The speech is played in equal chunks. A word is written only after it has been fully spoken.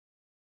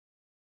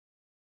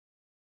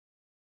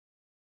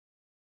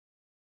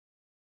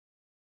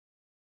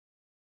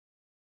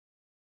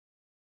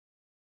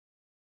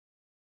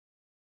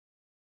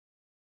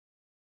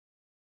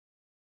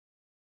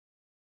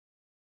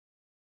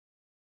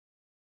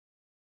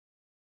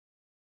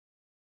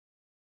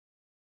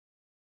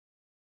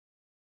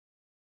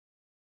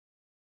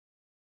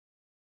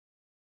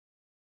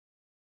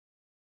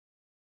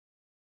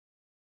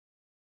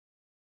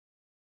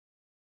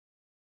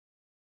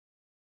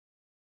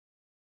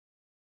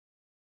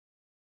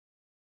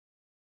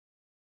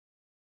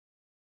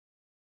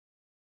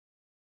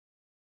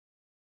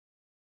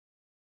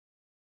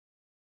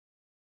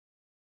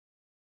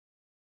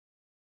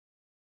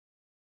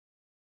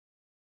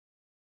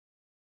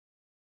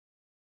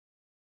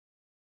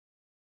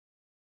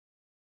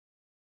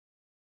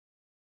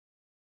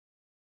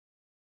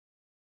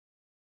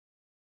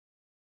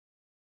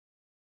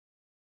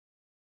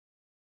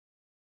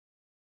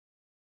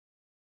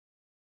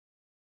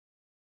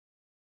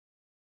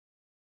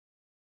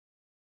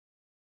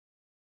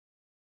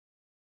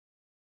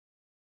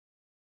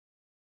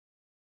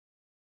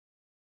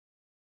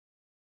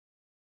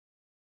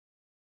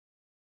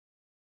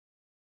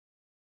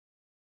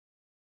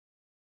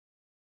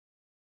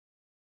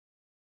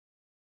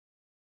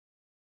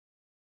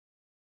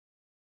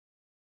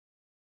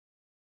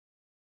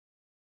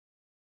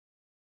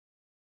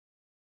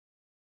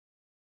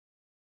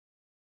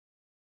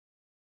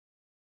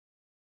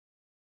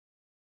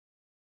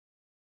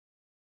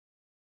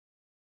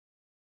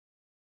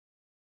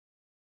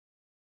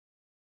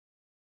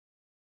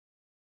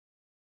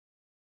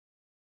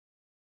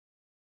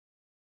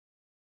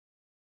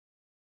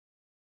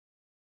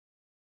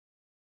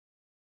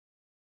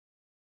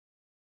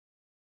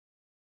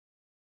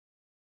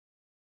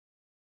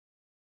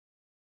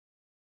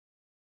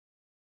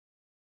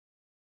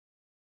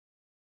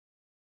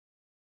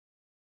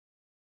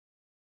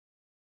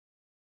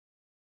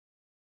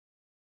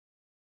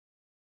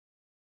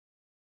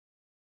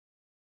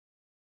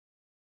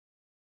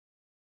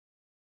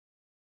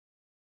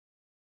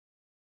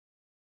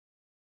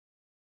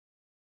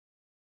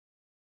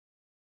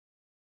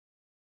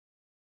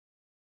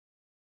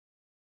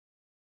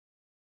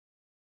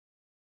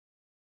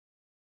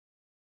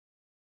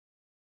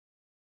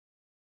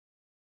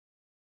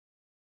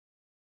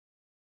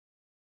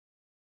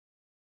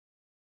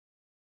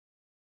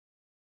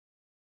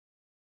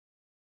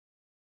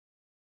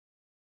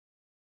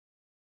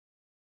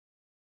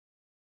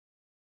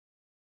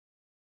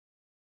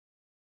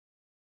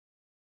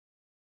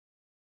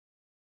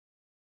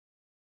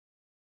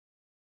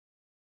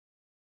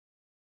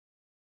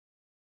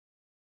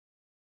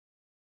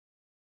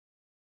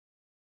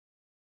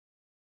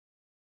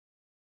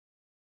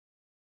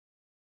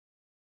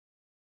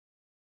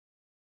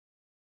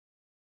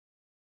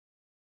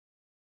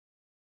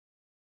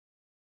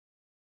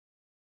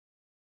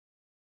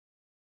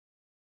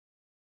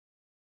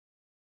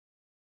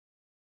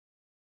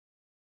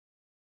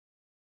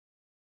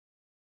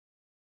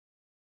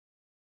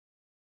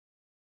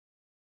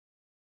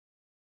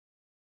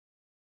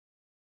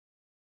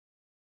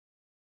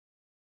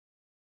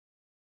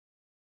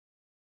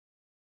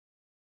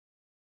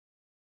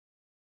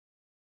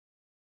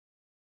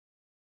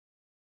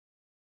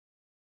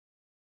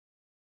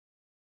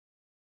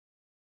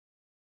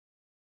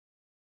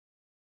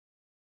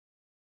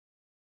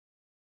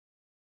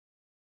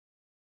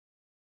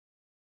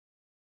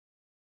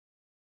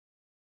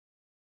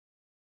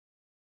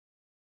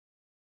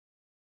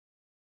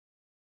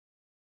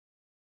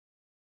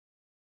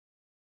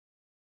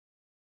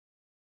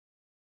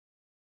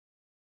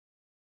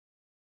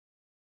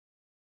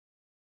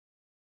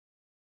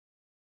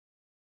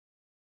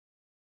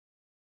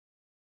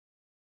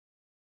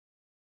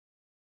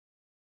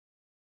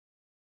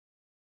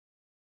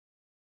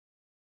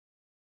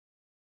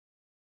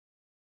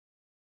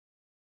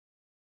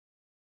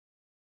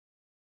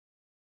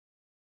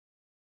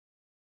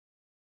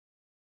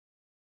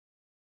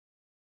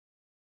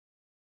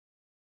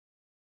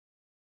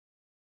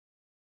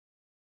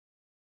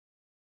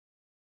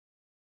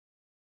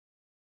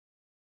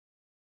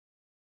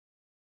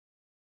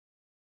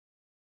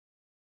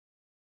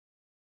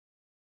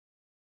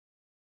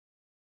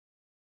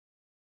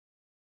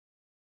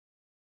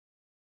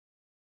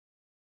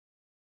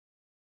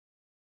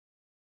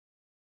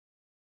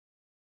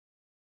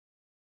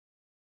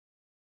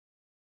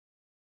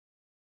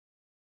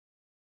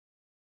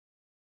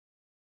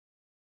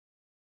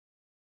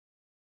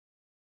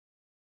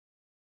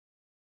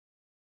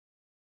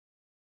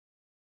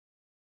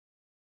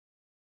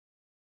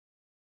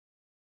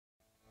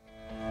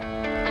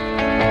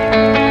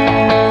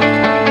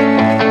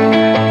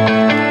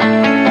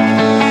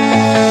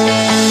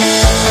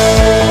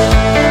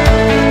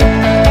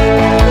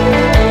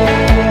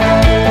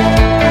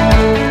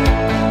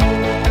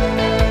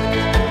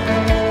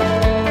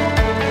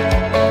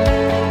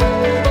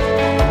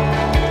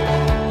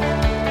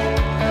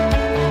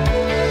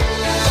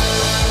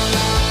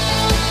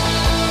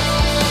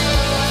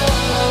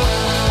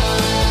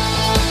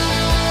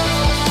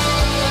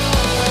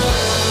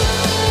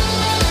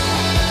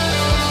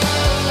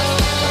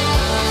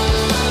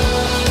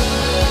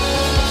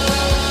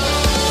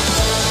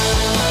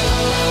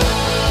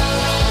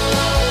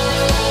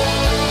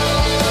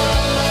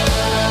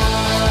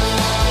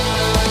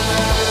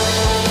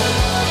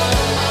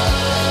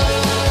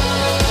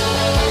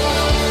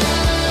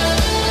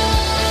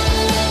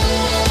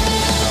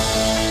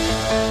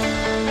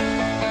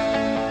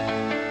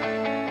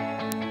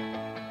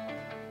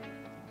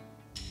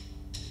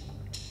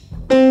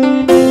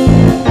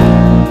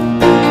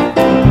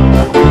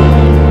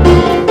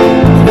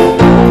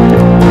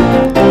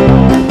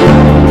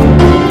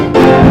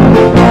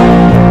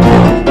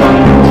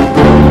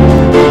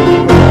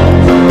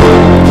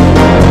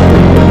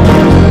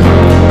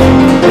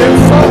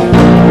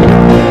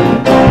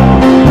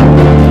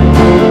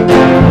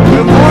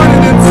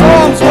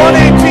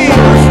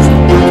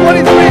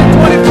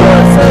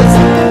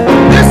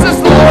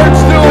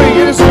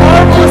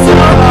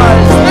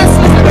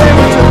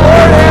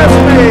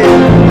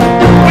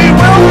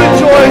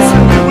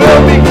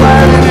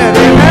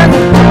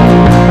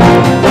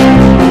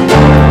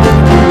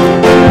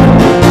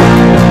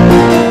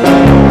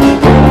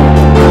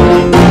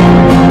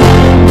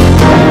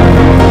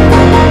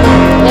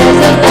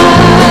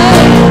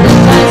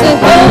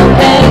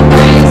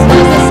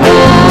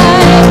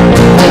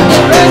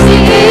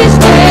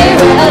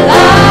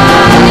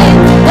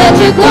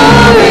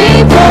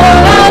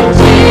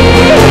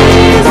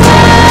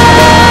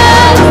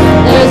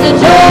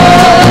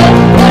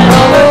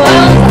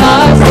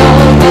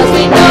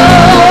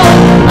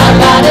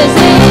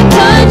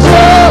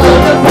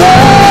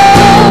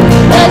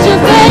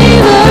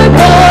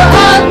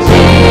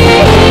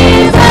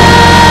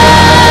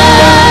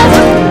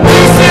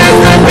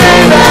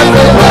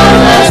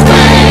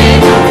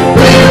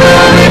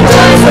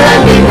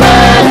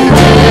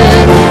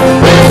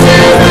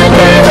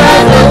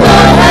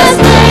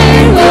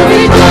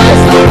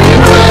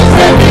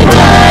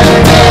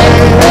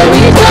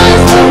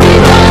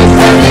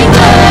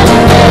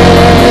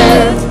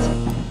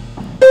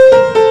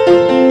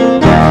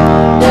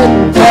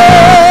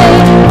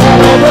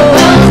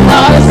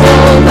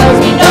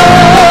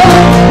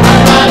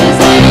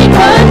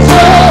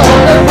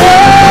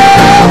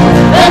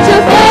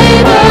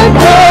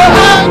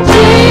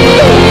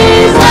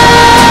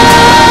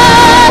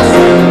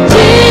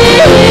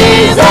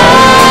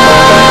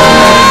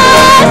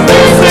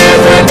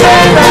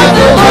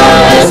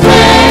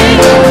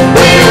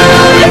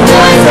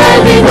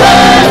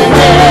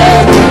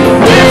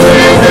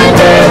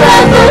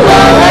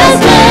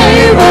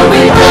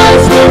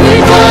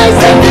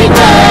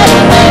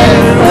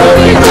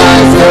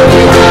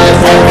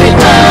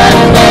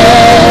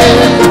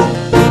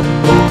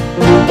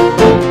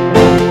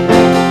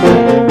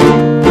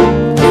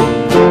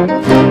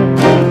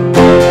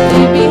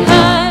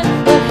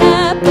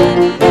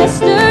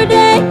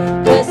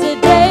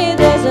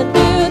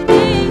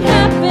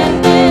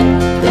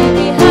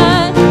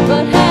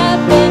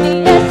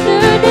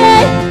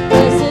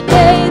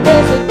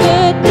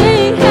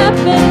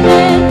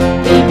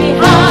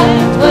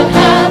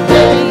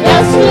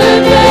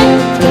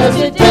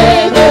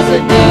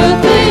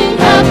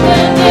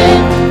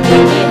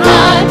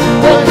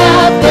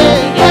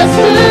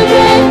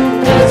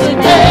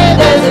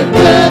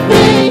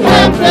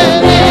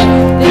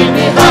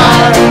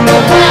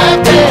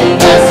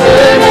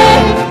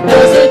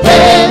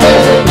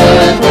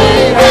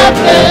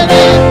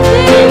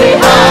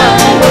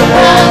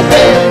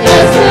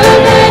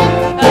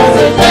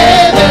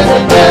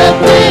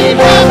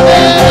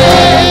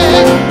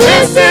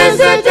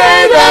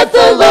that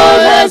the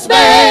Lord has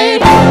made.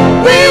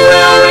 We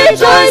will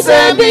rejoice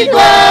and be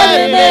glad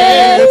in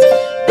it.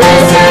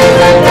 This is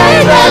the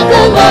day that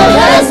the Lord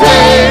has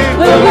made.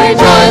 We'll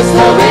rejoice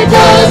and be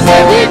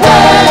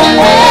glad in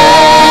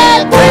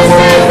it. This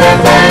is the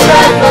day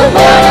that the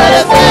Lord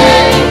has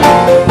made.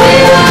 We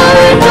will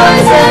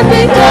rejoice and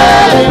be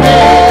glad in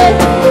it.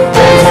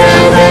 This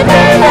is the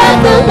day that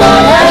the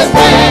Lord has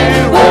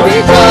made. We'll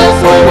rejoice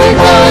and be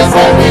glad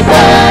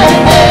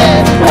in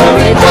it. We'll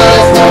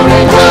rejoice and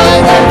be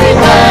glad in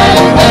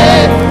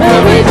it.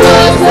 We'll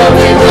rejoice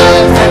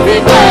and be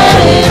glad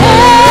in it.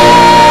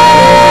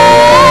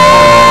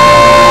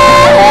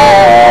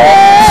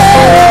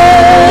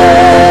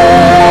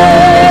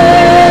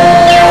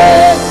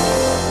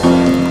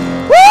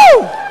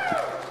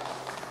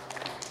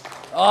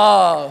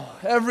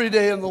 Every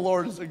day in the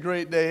Lord is a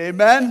great day.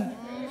 Amen?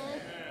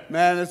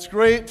 Man, it's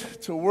great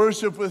to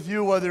worship with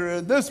you, whether you're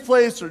in this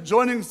place or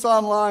joining us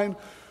online.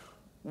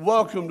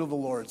 Welcome to the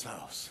Lord's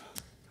house.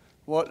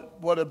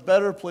 What a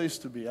better place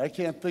to be. I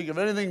can't think of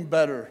anything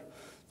better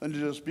than to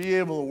just be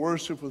able to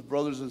worship with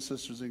brothers and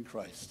sisters in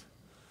Christ.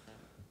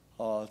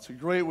 It's a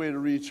great way to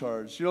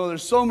recharge. You know,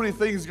 there's so many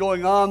things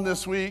going on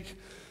this week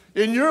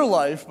in your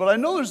life, but I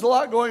know there's a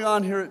lot going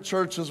on here at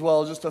church as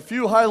well. Just a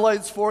few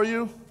highlights for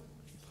you.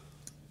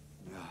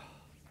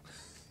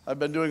 I've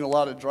been doing a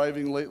lot of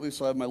driving lately,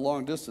 so I have my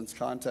long-distance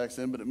contacts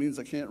in, but it means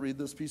I can't read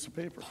this piece of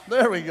paper.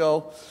 There we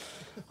go.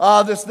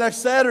 This next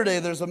Saturday,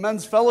 there's a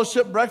men's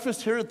fellowship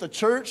breakfast here at the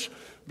church.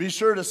 Be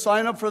sure to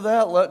sign up for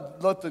that. Let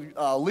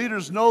the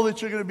leaders know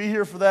that you're going to be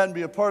here for that and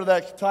be a part of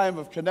that time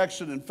of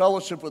connection and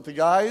fellowship with the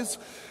guys.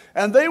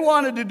 And they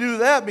wanted to do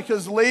that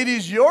because,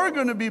 ladies, you're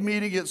going to be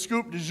meeting at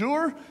Scoop du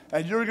Jour,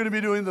 and you're going to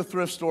be doing the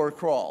thrift store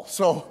crawl.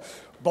 So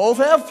both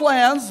have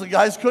plans. The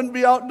guys couldn't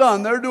be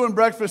outdone. They're doing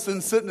breakfast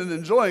and sitting and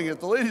enjoying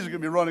it. The ladies are going to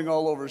be running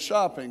all over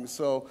shopping.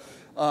 So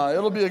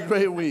it'll be a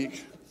great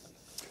week.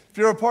 If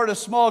you're a part of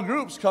small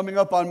groups, coming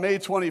up on May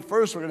 21st,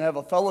 we're going to have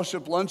a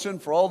fellowship luncheon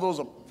for all those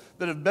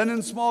that have been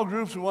in small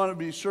groups. We want to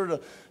be sure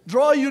to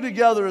draw you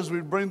together as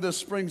we bring this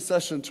spring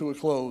session to a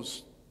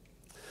close.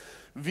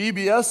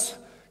 VBS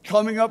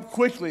coming up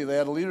quickly. They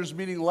had a leaders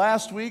meeting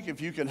last week.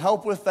 If you can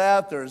help with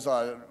that, there's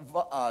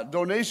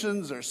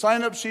donations, there's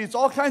sign-up sheets,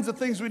 all kinds of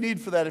things we need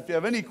for that. If you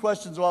have any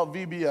questions about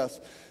VBS,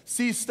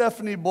 see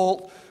Stephanie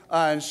Bolt,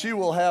 and she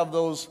will have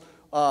those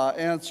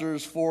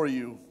answers for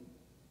you.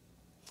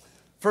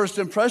 First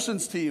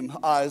Impressions team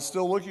is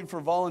still looking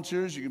for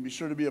volunteers. You can be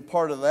sure to be a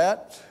part of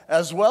that.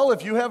 As well,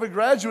 if you have a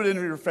graduate in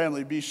your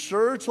family, be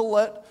sure to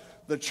let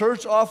the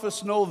church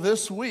office know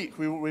this week.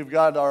 We've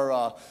got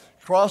our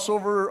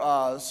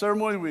crossover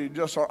ceremony.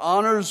 Our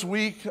honors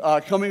week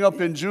coming up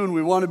in June.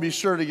 We want to be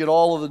sure to get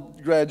all of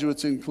the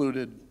graduates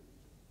included.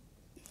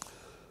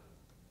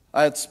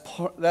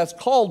 That's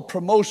called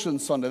Promotion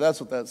Sunday. That's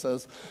what that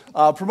says.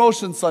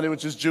 Promotion Sunday,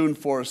 which is June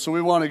 4th. So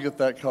we want to get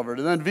that covered.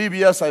 And then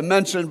VBS I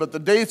mentioned, but the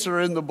dates are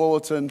in the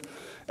bulletin.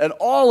 And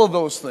all of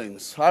those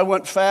things. I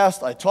went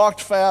fast. I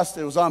talked fast.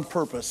 It was on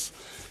purpose.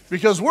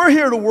 Because we're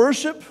here to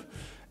worship.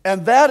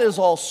 And that is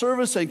all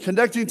service and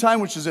connecting time,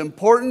 which is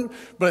important.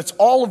 But it's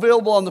all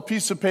available on the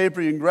piece of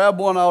paper. You can grab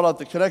one out at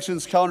the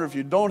connections counter if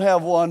you don't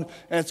have one.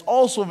 And it's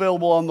also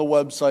available on the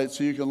website,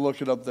 so you can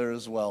look it up there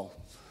as well.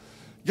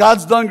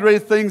 God's done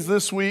great things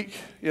this week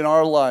in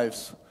our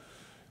lives.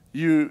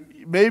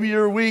 Maybe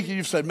you're weak and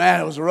you've said, man,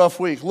 it was a rough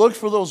week. Look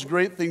for those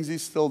great things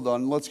he's still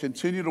done. Let's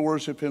continue to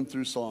worship him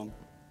through song.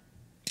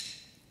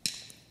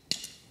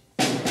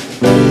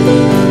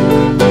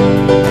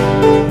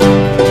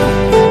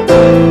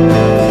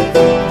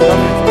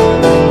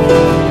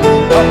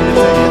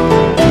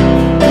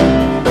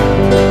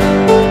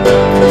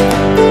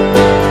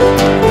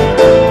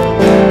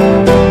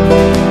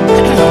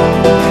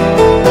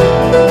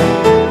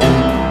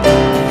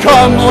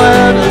 Come,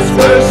 let us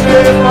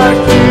worship our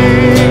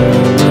King.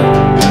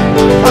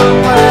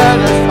 Come, let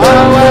us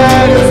bow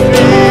at his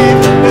feet,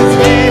 'cause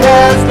he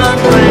has done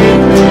great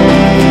things.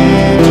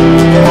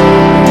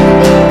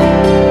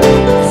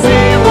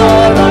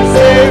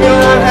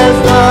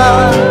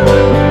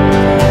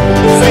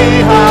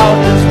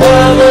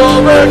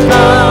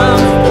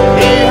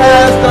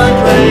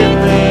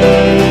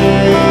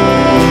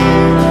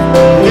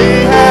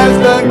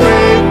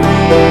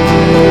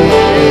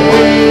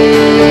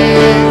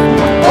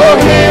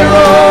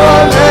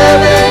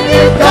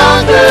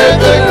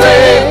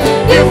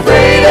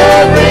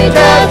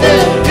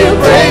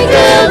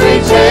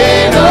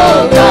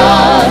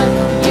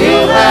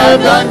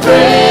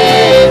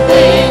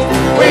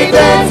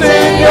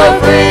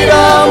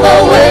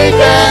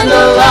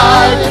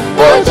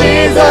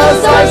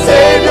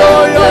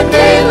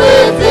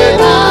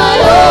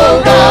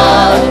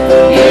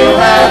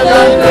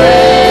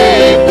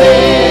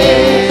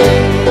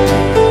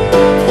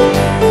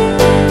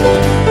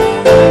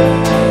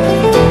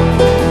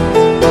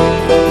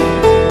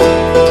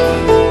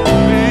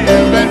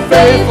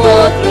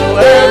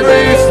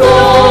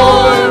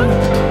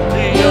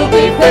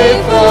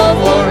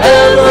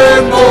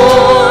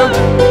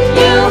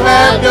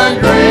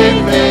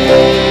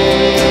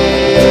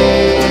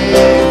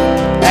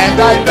 and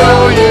I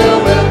know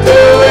you will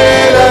do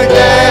it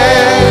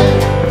again.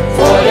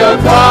 For your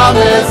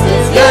promise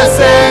is yes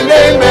and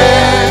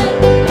amen.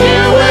 You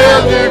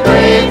will do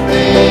great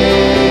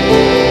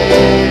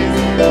things.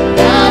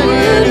 God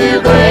will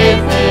do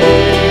great things.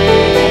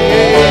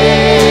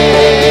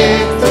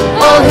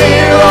 Oh,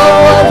 hero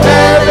of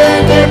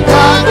heaven, you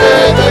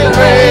conquered the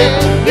grave.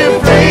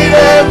 You freed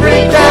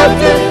every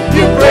captive.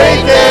 You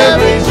break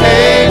every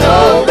chain,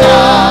 oh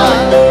God.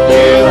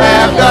 You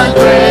have done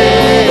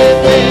great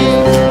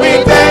things. We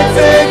dance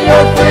in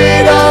your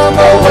freedom,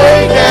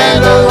 awake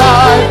and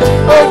alive.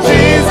 Oh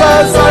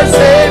Jesus, our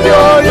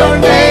Savior, your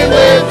name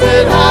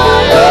lifted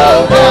high,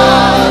 oh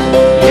God.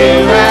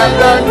 You have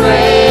done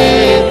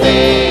great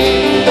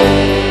things.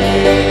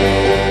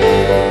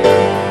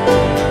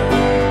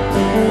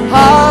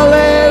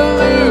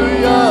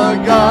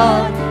 Hallelujah,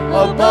 God,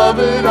 above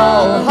it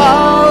all.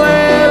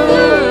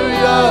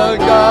 Hallelujah,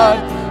 God,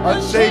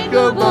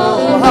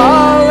 unshakable.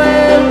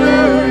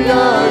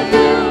 Hallelujah,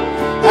 you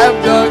have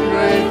done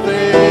great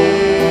things.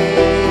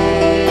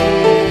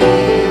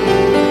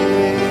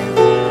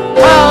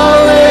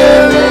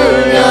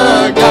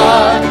 Hallelujah,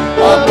 God,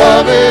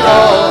 above it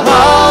all.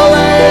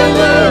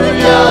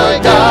 Hallelujah,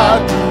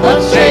 God,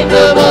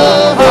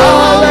 unshakable.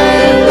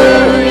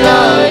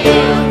 Hallelujah,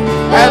 you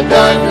have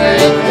done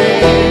great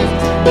things.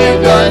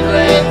 You've done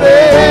great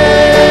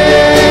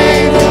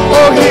things.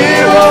 Oh,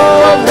 hero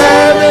of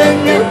heaven,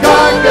 you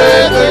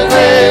conquered the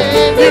grave.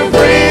 You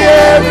free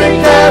every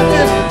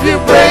captive. You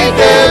break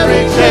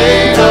every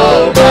chain,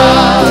 oh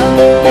God.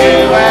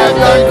 You have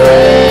done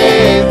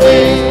great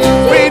things.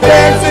 We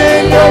dance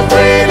in your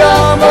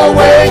freedom,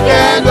 awake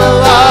and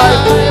alive.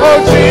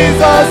 Oh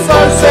Jesus,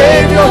 our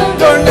Savior,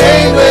 your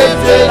name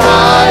lifted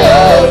high,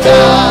 oh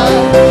God.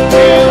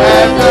 You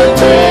have done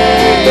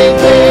great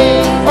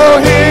things. Oh,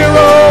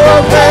 hero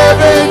of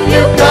heaven,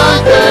 you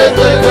conquered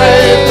the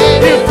grave.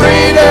 You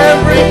freed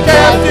every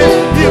captive.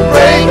 You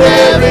break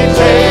every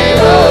chain,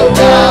 oh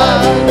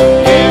God.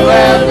 You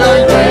have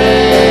done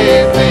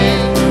great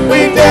things. We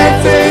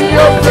dance in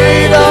your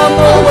freedom,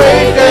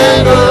 awake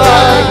and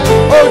alive.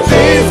 Oh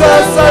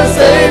Jesus, our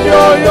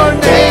Savior, your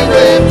name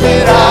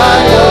lifted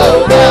high,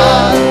 oh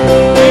God.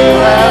 You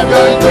have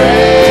done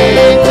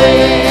great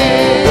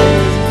things.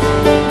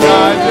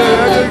 God, you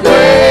do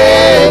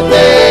great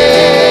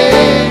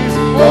things.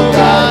 Oh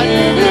God,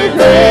 you do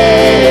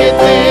great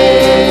things.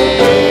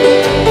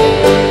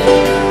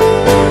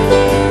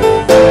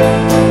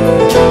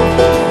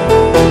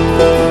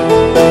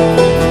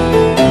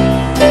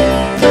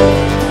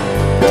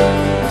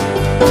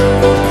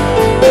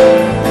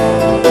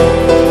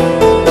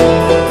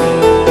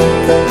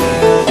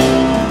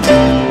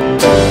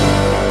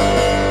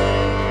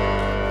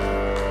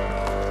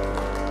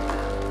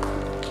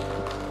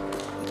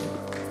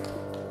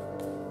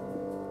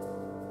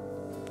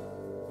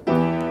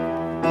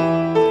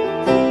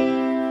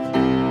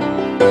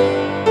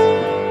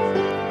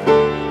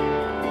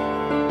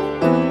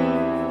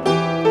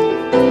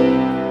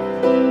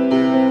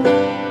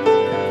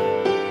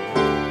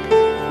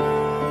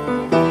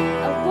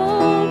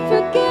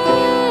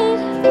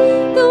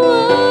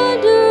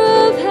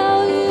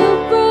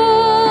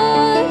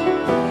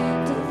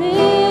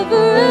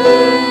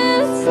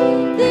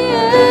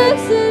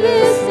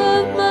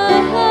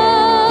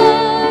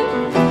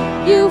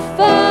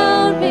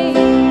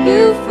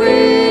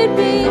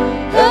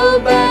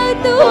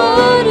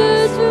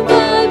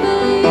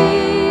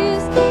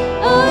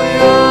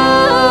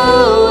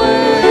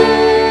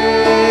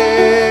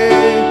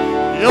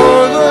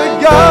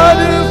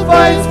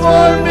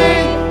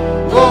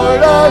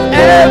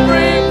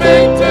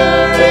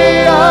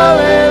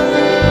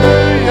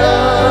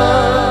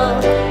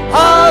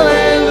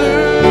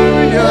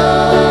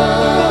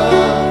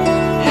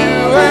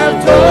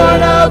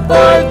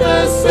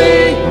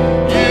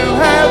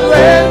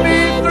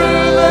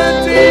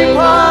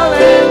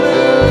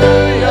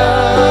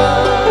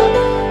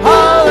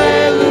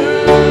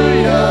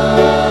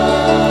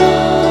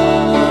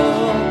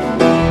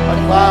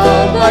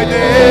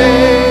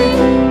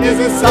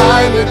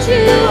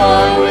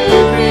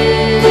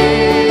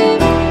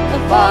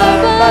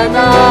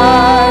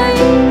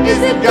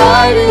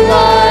 guiding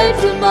light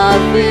to my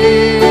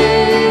feet.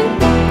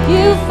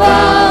 You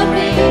found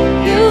me,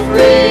 you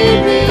freed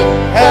me,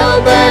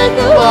 held back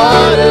the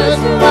waters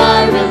for my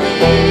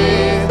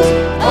release.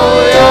 Oh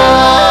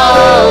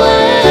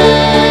Yahweh,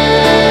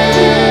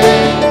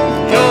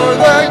 you're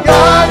the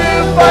God who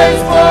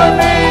fights for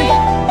me,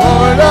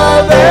 Lord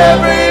of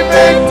every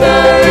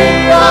victory.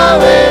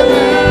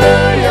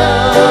 Hallelujah,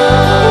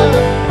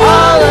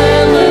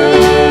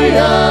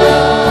 hallelujah.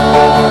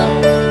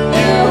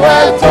 You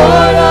have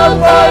torn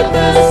apart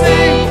the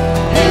sea,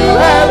 you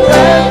have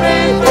led me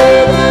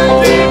through the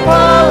deep.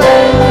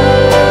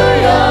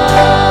 Hallelujah,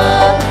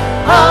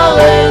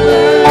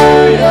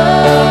 hallelujah.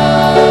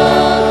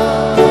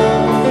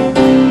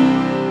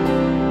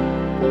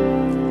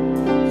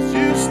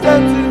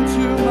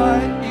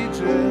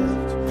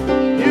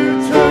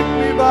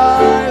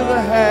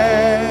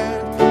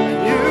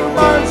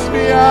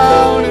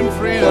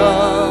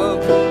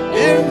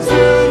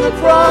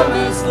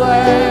 promised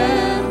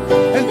land.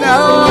 And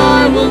now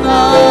I will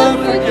not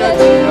forget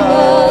you,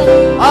 God.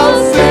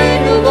 I'll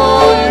sing of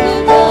all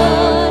you've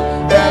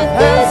done. Death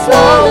has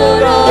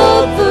swallowed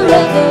up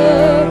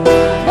forever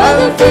by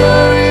the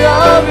fury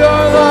of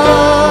your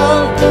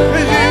love.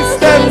 As you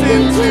stepped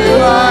into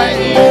my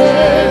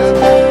Eden,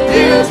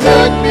 you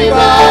took me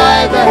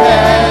by the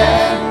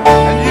hand,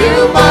 and you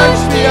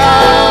marched me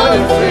out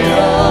in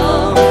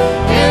freedom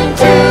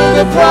into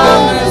the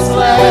promised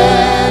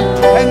land.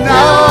 And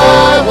now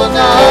I will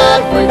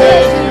not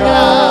forget you,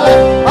 God.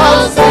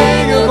 I'll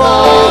sing of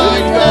all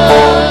you've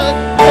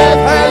done.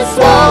 Death has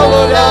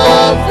swallowed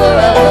up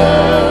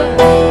forever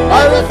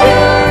by the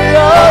fury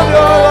of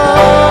your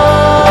love.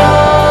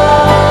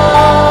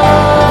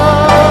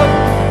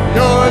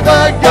 You're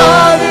the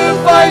God who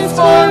fights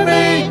for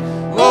me,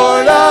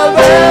 Lord of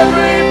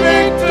every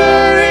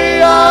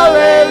victory.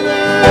 Hallelujah,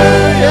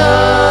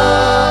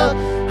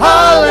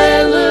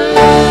 hallelujah.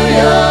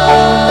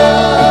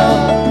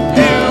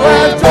 You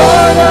have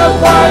torn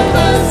apart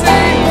the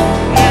sea,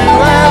 you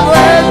have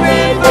led me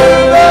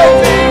through the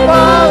deep.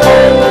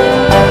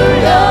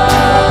 Hallelujah,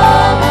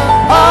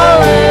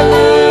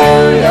 hallelujah.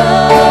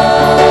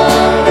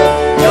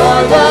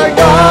 You're the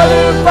God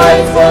who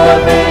fights for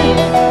me,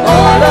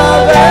 Lord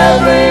of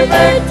every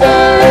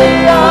victory.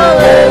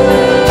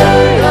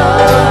 Hallelujah,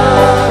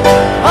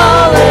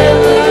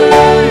 hallelujah.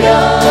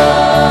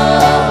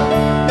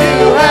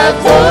 You have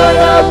torn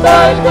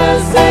apart the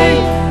sea,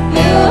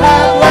 you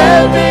have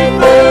led me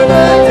through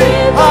the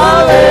deep.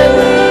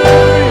 Hallelujah,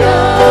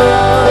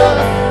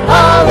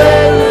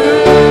 hallelujah.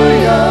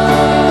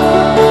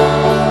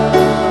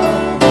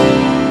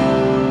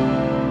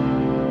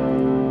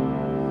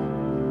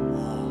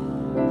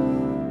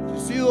 Do you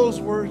see those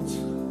words?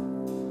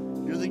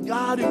 You're the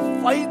God who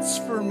fights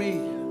for me.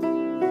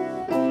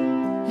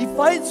 He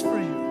fights for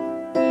you.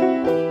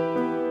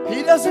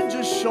 He doesn't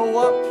just show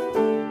up,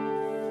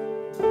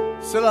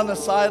 sit on the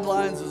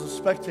sidelines as a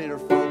spectator,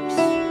 folks.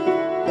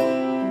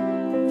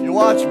 If you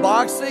watch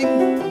boxing,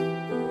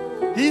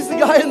 he's the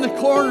guy in the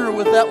corner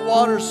with that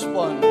water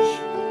sponge,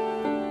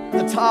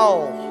 the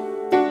towel.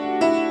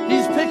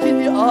 He's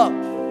picking you up.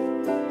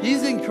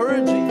 He's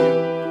encouraging you.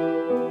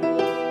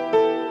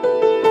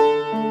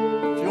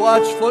 If you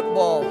watch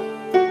football,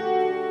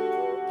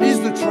 he's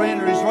the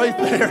trainer. He's right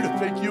there to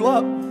pick you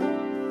up,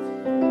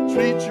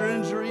 treat your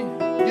injury,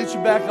 get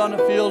you back on the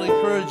field,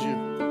 encourage you.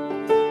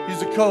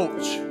 He's a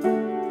coach.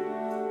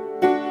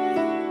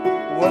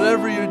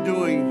 Whatever you're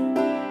doing,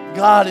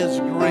 God is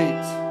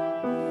great,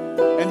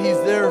 and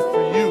He's there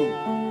for you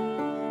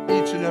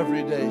each and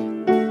every day.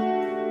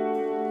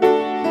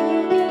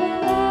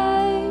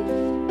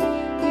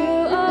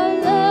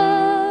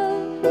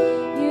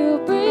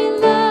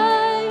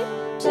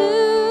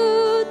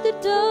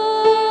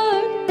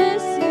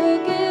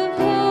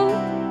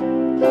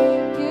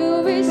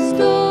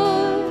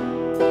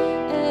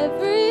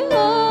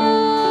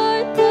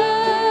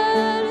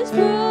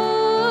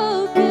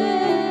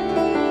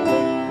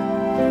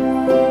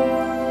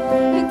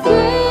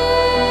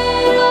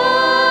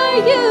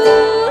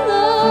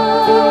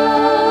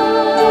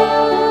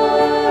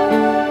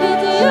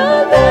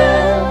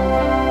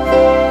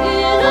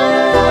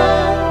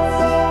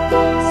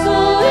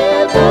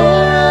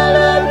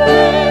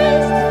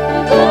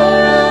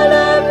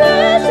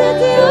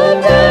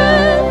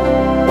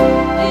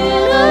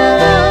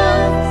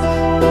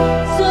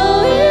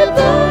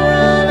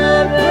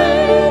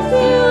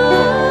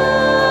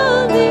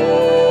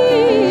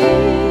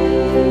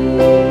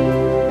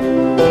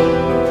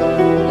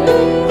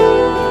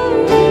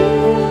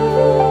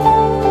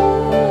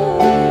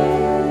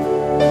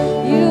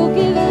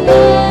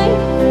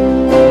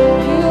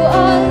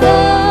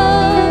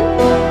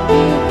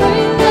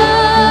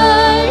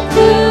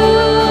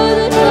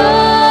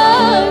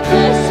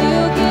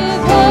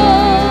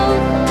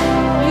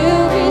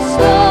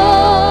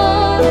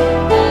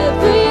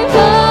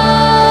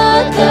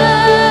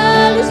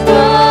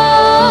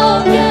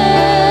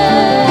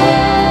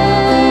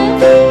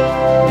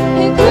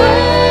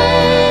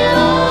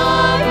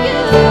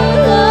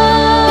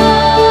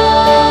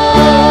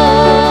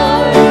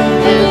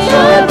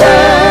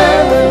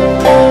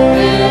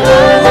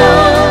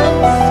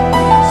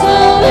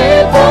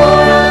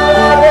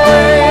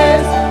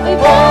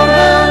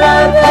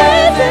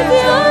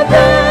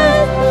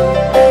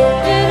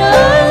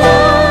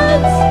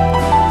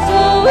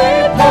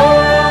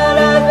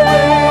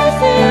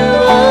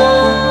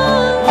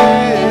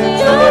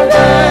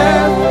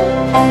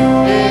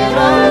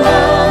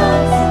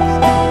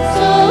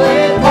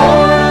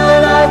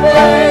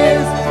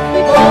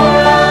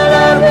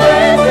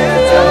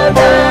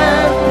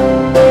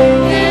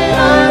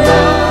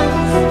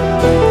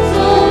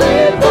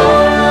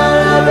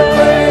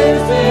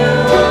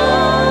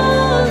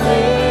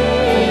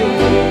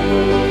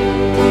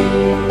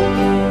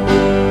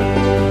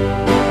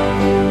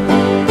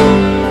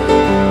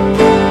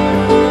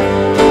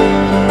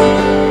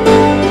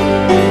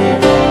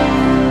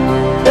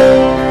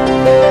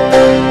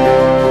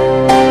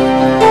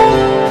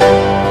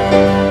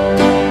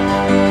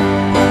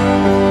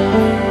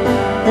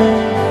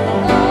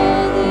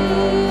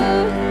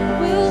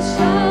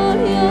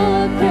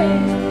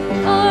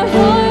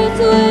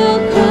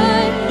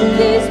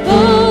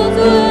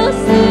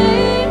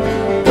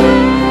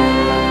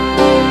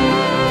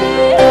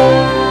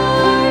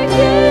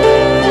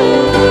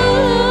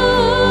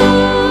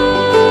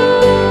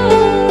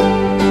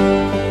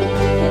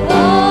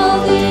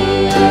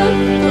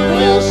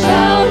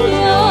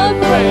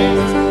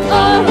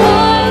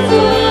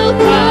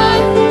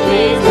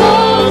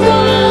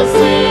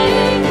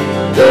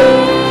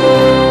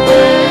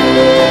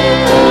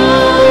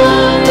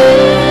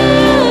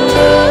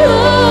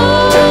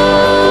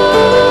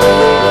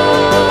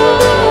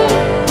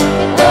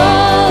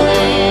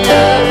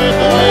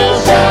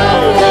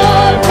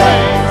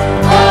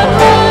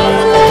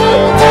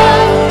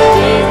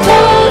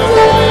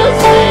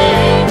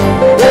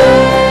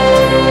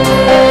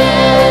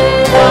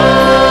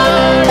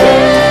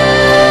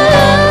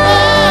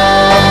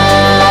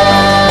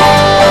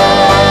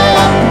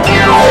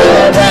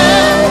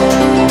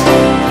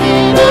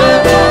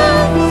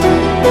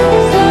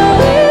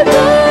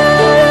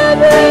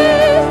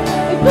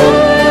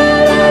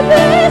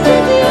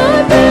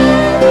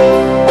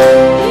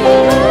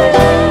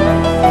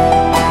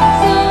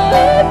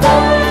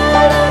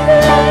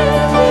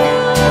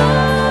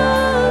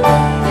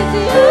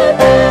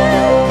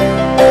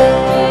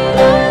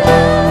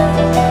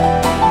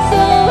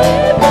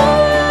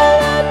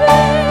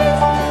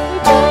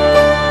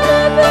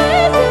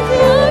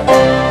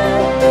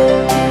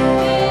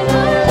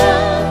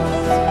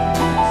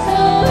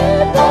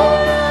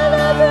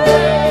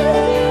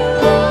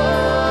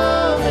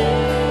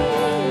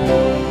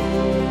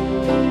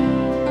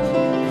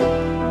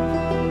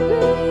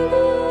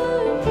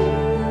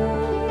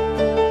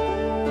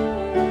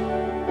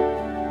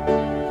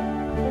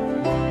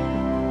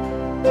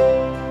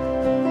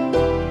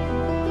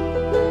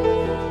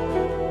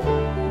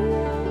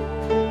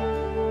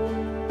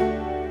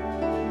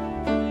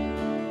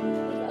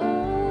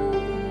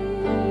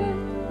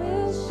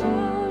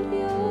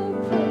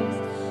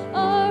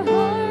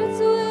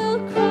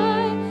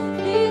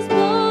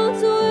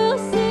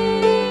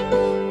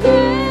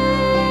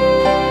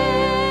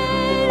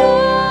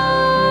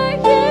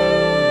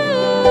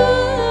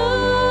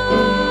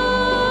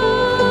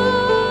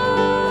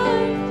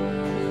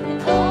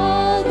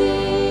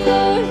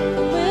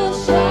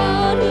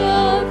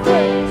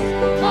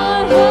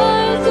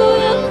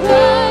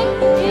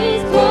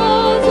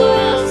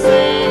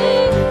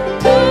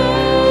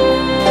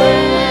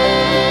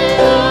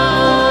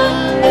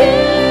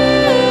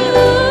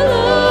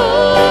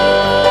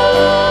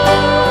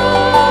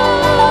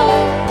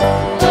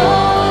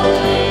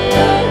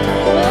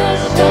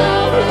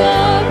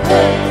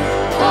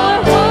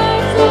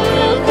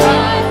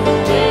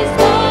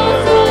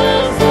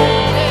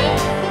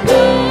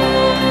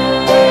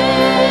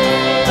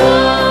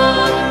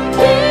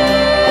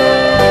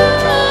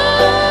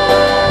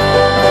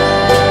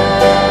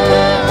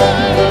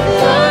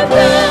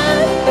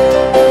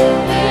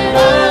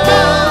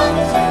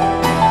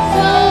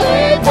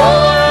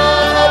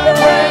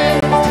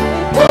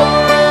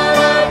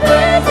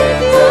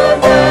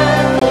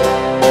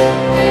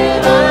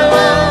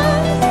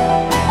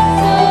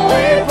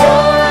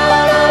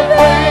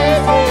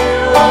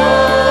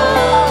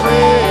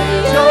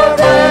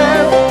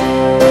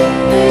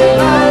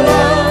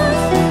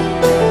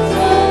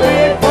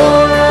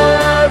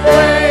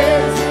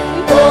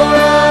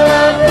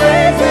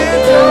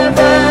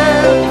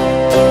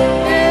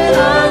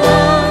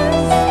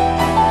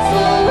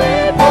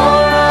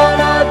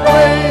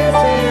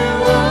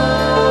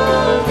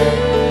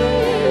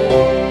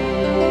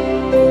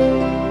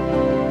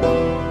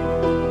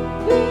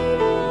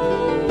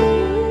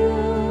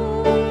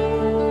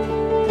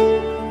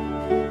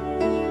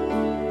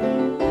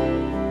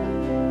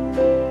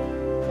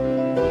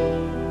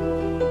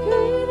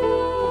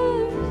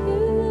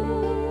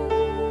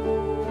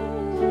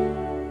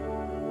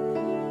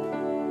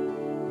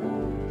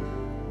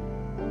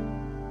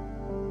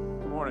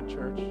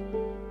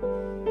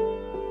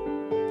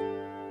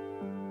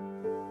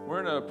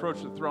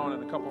 approach the throne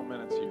in a couple of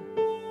minutes here.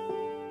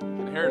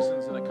 And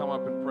Harrison's going to come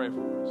up and pray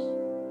for us.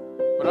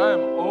 But I am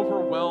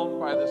overwhelmed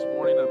by this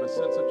morning of a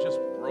sense of just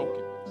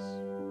brokenness.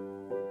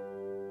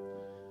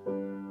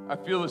 I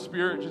feel the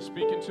Spirit just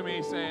speaking to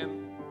me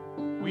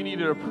saying we need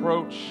to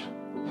approach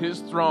His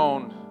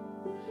throne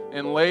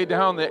and lay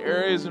down the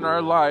areas in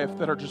our life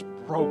that are just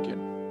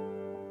broken.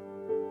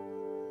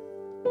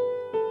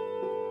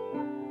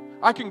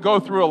 I can go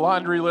through a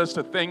laundry list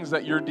of things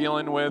that you're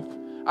dealing with.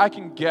 I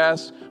can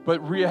guess,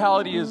 but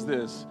reality is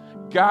this.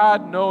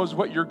 God knows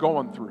what you're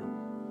going through.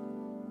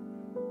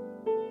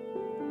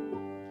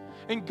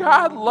 And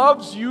God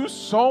loves you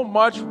so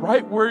much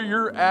right where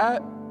you're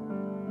at.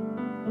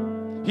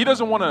 He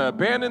doesn't want to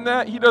abandon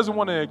that. He doesn't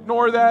want to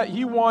ignore that.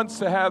 He wants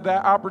to have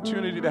that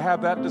opportunity to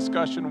have that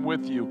discussion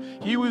with you.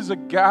 He was a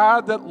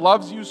God that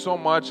loves you so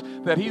much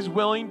that He's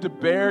willing to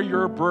bear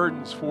your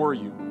burdens for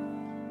you.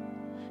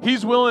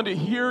 He's willing to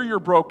hear your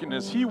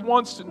brokenness. He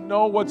wants to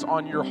know what's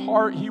on your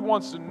heart. He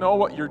wants to know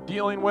what you're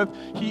dealing with.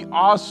 He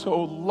also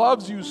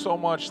loves you so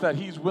much that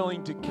He's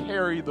willing to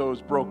carry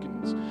those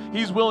brokenness.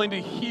 He's willing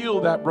to heal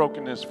that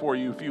brokenness for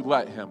you if you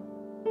let Him.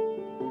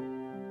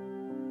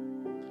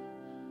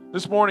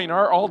 This morning,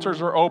 our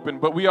altars are open,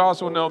 but we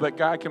also know that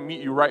God can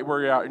meet you right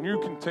where you're at, and you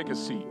can take a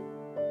seat.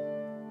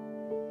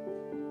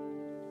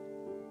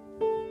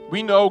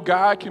 We know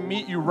God can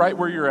meet you right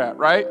where you're at,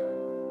 right?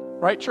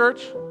 Right,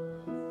 church?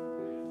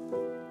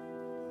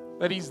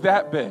 That He's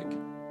that big.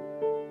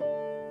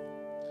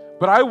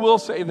 But I will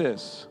say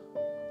this.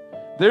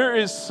 There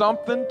is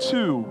something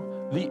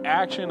to the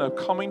action of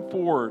coming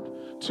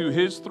forward to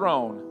His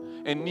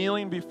throne and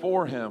kneeling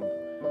before Him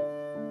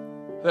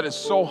that is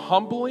so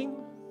humbling,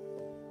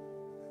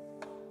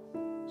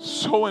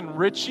 so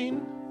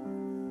enriching,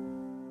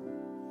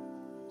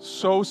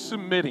 so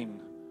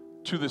submitting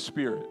to the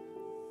Spirit.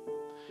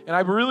 And I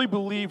really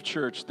believe,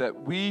 church,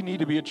 that we need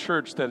to be a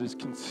church that is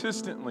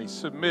consistently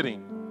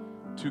submitting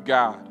to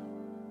God.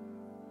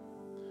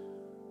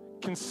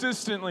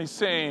 Consistently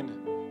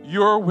saying,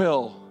 your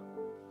will,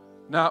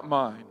 not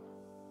mine.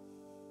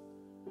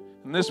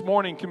 And this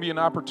morning can be an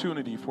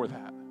opportunity for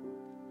that.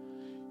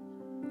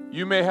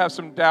 You may have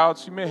some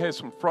doubts, you may have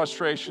some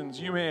frustrations,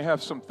 you may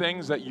have some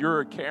things that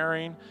you're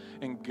carrying,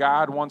 and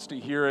God wants to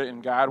hear it,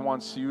 and God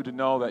wants you to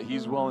know that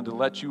He's willing to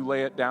let you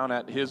lay it down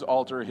at His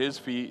altar, His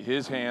feet,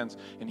 His hands,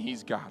 and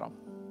He's got them.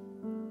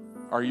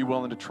 Are you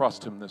willing to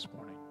trust Him this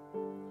morning?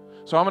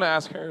 So I'm going to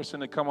ask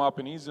Harrison to come up,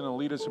 and he's going to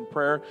lead us in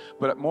prayer.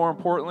 But more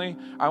importantly,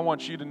 I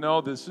want you to know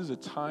this is a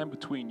time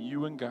between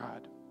you and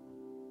God.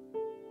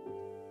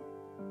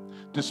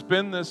 To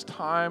spend this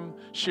time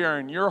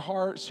sharing your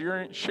heart,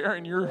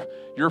 sharing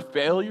your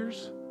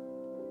failures,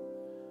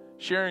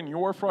 sharing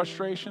your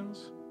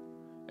frustrations,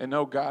 and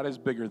know God is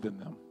bigger than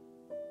them.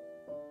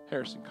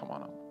 Harrison, come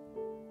on up.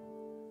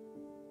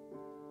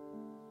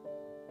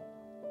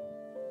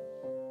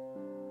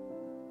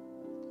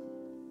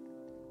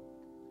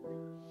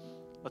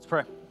 Let's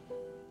pray.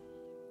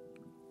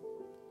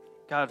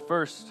 God,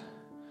 first,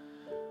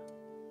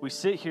 we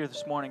sit here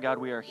this morning, God,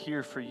 we are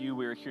here for you.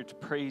 We are here to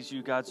praise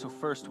you, God. So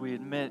first we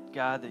admit,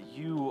 God, that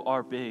you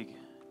are big.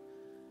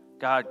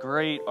 God,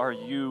 great are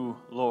you,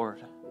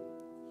 Lord.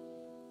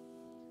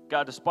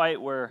 God,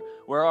 despite where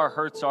our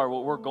hurts are,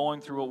 what we're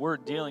going through, what we're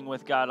dealing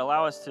with, God,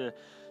 allow us to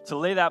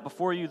lay that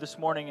before you this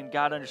morning, and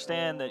God,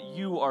 understand that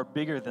you are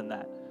bigger than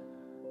that.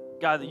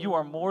 God, that you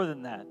are more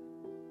than that.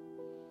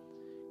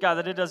 God,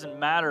 that it doesn't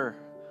matter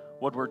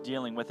what we're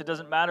dealing with. It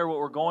doesn't matter what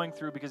we're going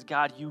through because,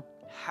 God, you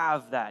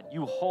have that.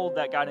 You hold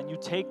that, God, and you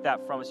take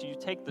that from us. You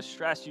take the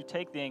stress. You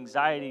take the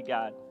anxiety,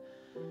 God.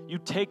 You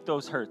take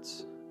those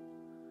hurts.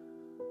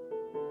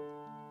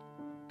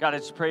 God, I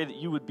just pray that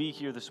you would be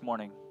here this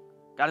morning.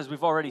 God, as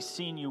we've already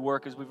seen you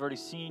work, as we've already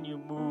seen you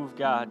move,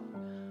 God,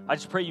 I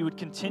just pray you would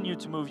continue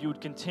to move. You would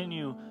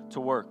continue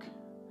to work.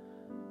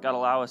 God,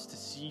 allow us to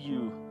see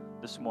you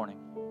this morning.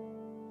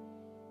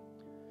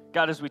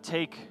 God, as we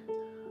take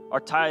our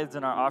tithes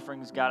and our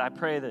offerings, God, I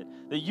pray that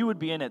you would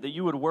be in it, that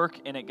you would work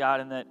in it, God,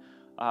 and that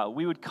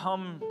we would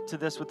come to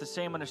this with the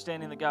same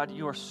understanding that, God,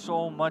 you are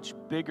so much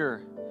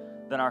bigger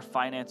than our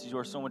finances. You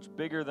are so much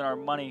bigger than our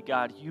money,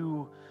 God.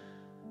 You,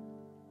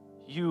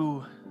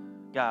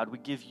 God, we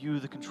give you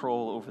the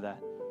control over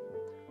that.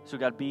 So,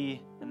 God,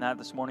 be in that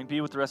this morning.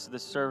 Be with the rest of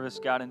this service,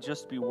 God, and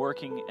just be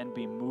working and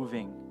be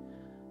moving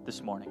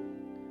this morning.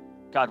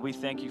 God, we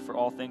thank you for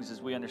all things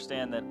as we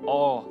understand that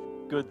all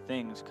good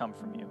things come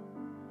from you.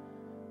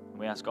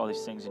 We ask all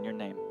these things in your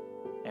name.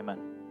 Amen.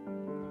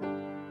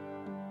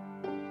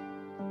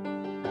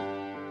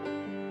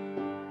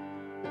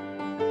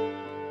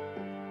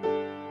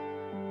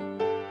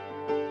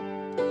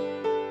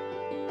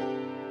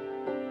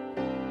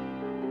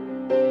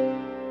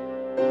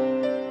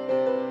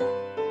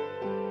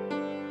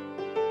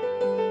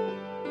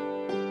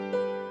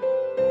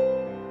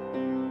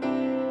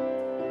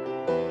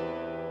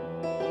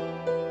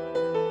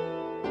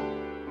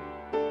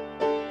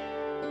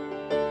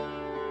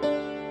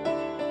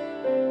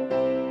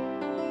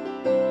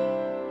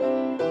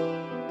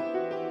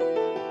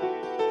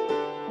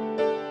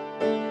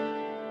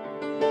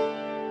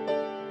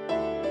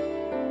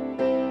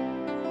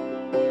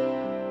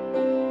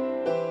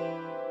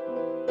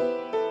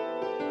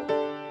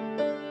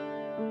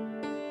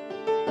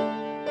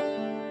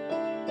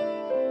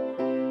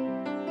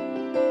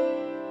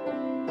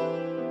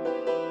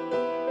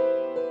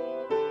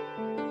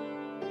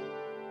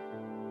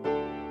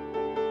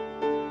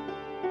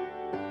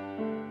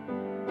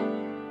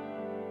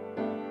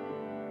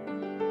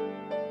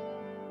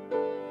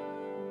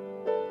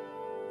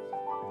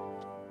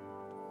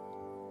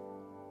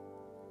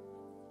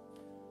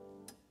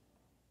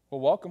 Well,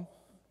 welcome.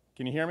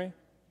 Can you hear me?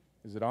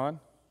 Is it on?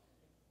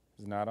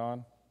 Is it not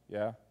on?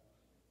 Yeah?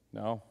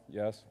 No?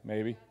 Yes?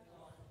 Maybe?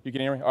 You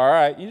can hear me? All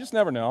right. You just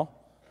never know.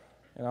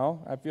 You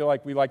know, I feel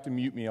like we like to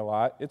mute me a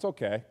lot. It's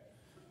okay.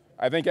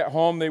 I think at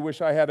home they wish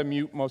I had a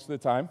mute most of the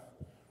time.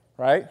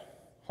 Right?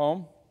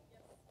 Home?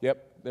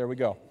 Yep. There we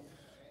go.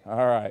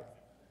 All right.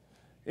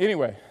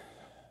 Anyway,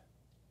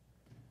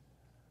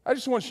 I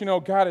just want you to know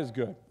God is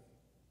good.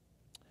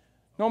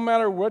 No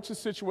matter which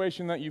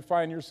situation that you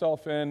find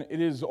yourself in,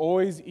 it is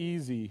always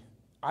easy,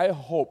 I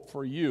hope,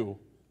 for you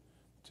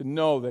to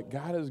know that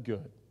God is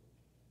good.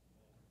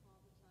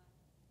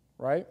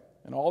 Right?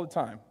 And all the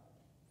time,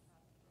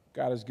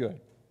 God is good.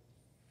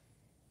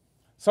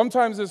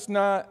 Sometimes it's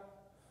not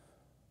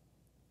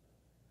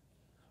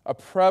a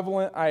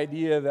prevalent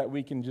idea that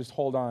we can just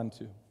hold on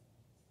to.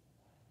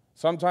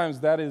 Sometimes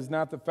that is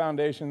not the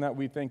foundation that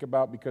we think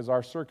about because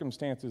our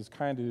circumstances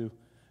kind of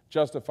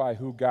justify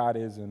who God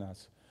is in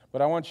us.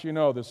 But I want you to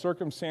know the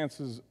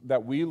circumstances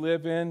that we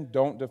live in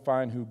don't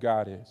define who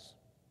God is.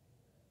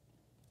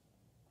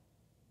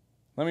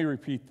 Let me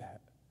repeat that.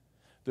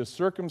 The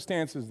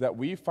circumstances that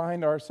we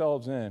find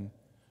ourselves in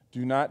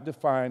do not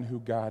define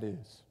who God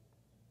is.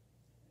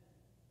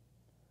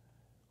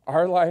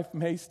 Our life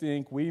may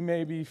stink. We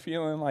may be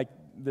feeling like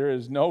there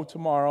is no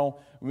tomorrow.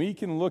 We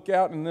can look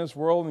out in this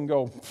world and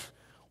go,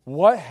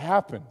 what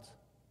happened?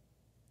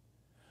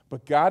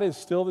 But God is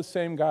still the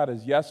same God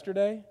as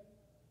yesterday,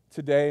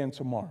 today, and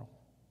tomorrow.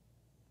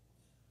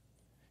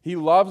 He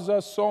loves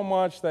us so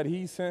much that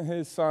He sent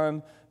His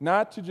Son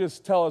not to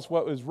just tell us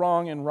what was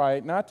wrong and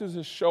right, not to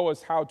just show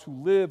us how to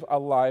live a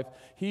life.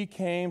 He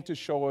came to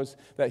show us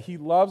that He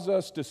loves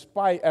us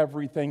despite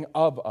everything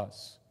of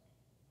us.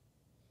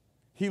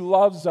 He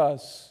loves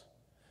us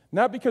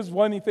not because of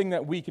anything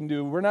that we can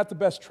do. We're not the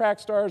best track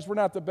stars. We're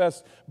not the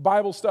best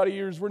Bible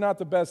studiers. We're not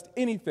the best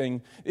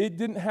anything. It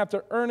didn't have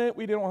to earn it.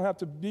 We didn't have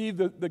to be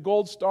the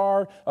gold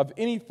star of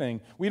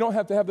anything. We don't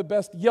have to have the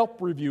best Yelp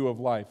review of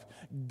life.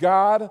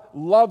 God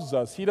loves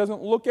us. He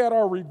doesn't look at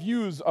our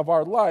reviews of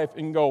our life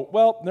and go,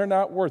 well, they're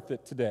not worth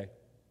it today.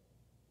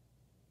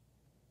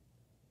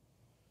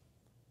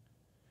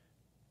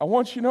 I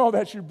want you to know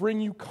that should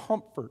bring you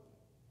comfort.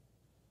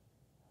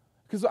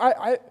 Because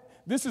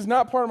this is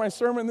not part of my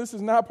sermon. This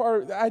is not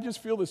I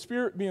just feel the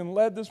Spirit being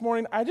led this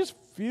morning. I just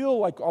feel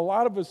like a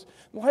lot of us,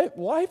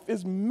 life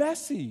is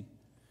messy.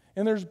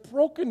 And there's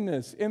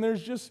brokenness. And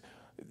there's just,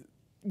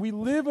 we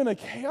live in a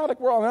chaotic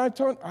world.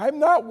 And I'm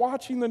not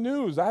watching the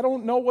news. I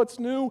don't know what's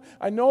new.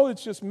 I know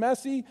it's just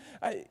messy,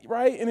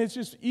 right? And it's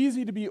just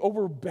easy to be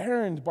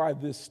overbearing by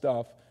this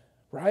stuff,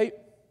 right?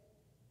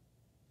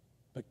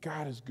 But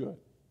God is good.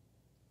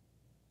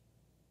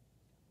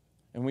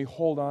 And we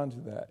hold on to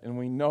that. And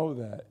we know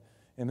that.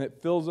 And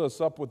it fills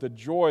us up with a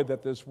joy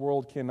that this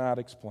world cannot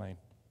explain.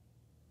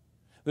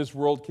 This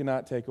world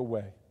cannot take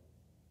away.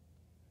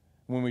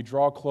 When we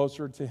draw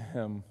closer to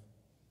Him,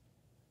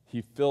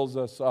 He fills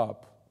us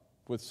up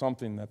with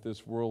something that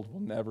this world will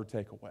never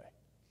take away.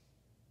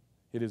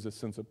 It is a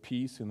sense of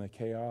peace in the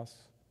chaos.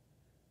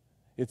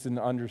 It's an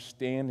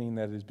understanding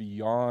that is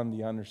beyond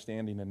the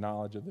understanding and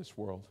knowledge of this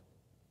world.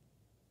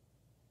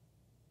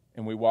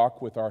 And we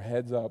walk with our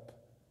heads up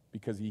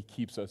because He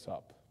keeps us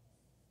up.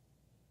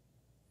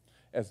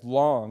 As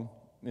long,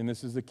 and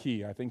this is the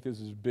key, I think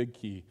this is a big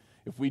key,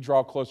 if we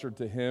draw closer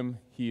to Him,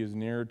 He is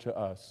nearer to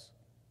us.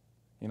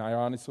 And I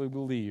honestly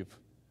believe,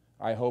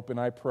 I hope and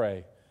I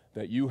pray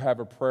that you have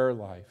a prayer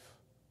life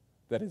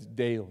that is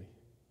daily.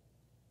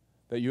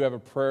 That you have a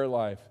prayer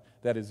life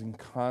that is in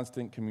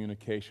constant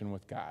communication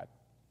with God.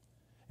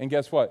 And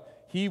guess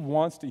what? He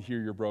wants to hear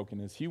your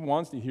brokenness. He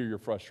wants to hear your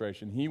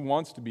frustration. He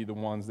wants to be the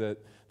ones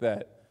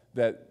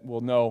that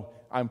will know,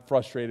 I'm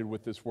frustrated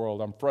with this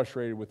world. I'm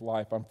frustrated with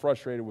life. I'm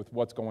frustrated with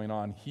what's going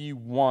on. He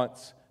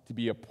wants to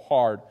be a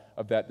part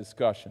of that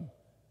discussion.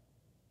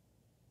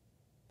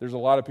 There's a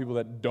lot of people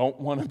that don't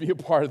want to be a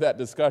part of that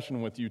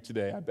discussion with you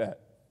today, I bet.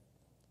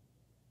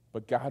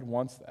 But God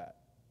wants that.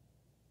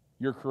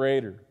 Your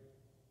Creator,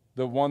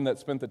 the one that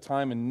spent the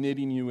time in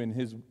knitting you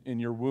in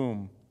your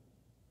womb,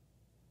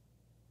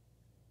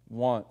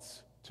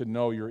 wants to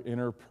know your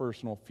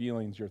interpersonal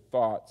feelings, your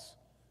thoughts,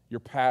 your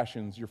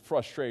passions, your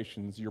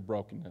frustrations, your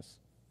brokenness.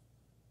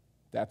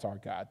 That's our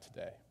God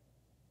today.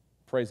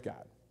 Praise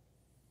God.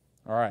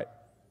 All right.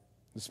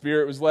 The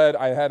Spirit was led.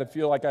 I had to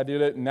feel like I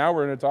did it. And now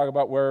we're going to talk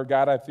about where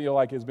God, I feel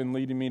like, has been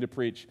leading me to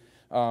preach.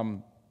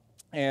 And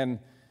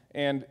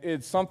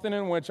it's something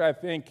in which I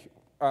think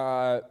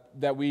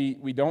that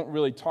we don't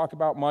really talk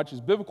about much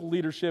is biblical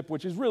leadership,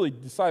 which is really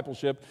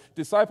discipleship.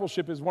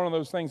 Discipleship is one of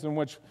those things in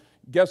which,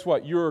 guess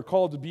what? You're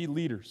called to be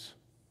leaders.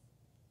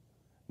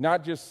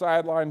 Not just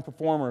sideline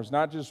performers,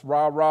 not just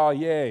rah,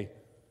 yay.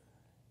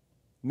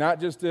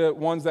 Not just the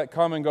ones that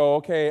come and go,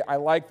 okay, I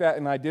like that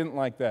and I didn't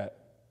like that.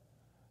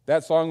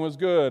 That song was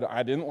good.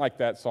 I didn't like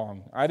that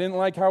song. I didn't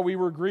like how we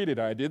were greeted.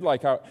 I did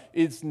like how.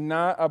 It's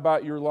not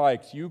about your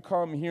likes. You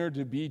come here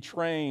to be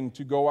trained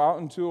to go out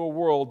into a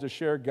world to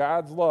share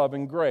God's love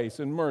and grace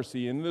and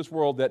mercy in this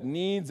world that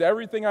needs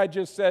everything I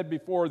just said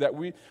before that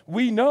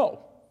we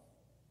know.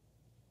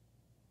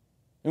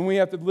 And we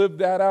have to live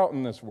that out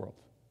in this world,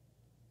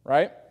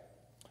 right?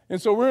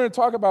 And so we're going to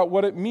talk about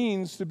what it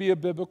means to be a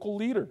biblical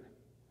leader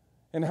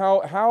and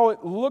how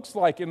it looks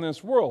like in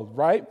this world,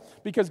 right?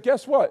 Because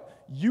guess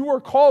what? You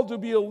are called to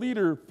be a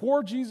leader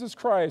for Jesus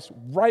Christ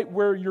right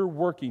where you're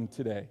working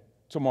today,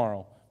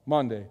 tomorrow,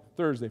 Monday,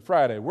 Thursday,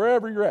 Friday,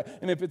 wherever you're at.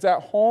 And if it's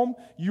at home,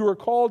 you are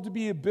called to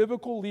be a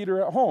biblical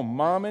leader at home.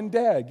 Mom and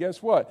dad,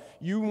 guess what?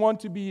 You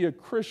want to be a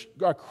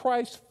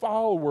Christ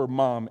follower,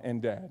 mom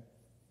and dad.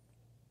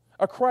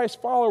 A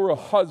Christ follower, a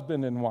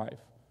husband and wife.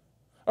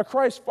 A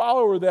Christ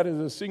follower that is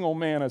a single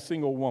man, a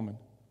single woman.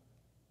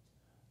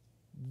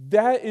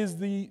 That is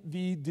the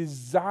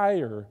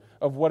desire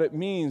of what it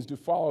means to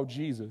follow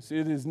Jesus.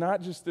 It is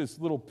not just this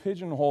little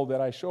pigeonhole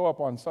that I show up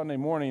on Sunday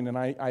morning and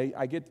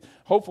I get,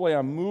 hopefully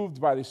I'm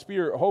moved by the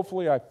Spirit,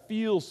 hopefully I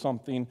feel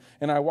something,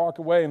 and I walk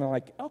away and I'm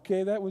like,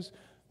 okay,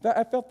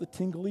 I felt the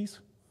tinglies.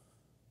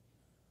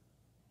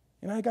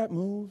 And I got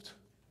moved.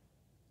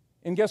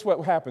 And guess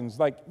what happens?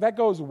 Like, that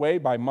goes away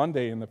by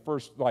Monday in the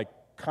first,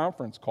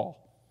 conference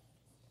call,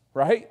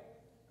 right?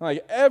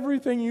 Like,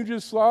 everything you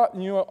just saw,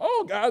 and you go,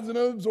 oh, God's going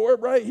to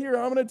absorb right here.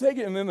 I'm going to take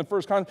it. And then the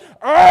first conference,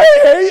 I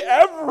hate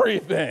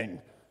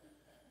everything.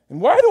 And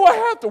why do I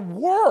have to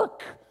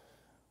work?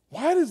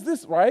 Why does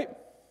this, right?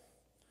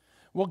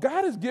 Well,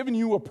 God has given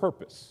you a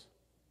purpose.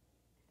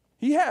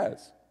 He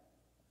has.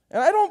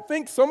 And I don't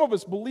think some of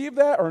us believe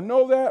that or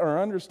know that or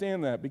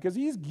understand that, because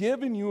He's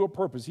given you a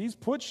purpose. He's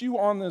put you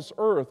on this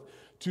earth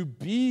to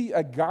be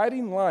a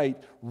guiding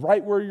light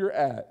right where you're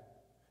at.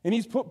 And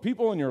He's put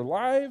people in your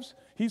lives.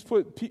 He's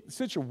put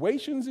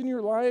situations in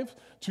your life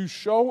to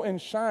show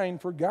and shine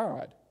for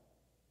God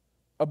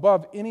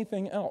above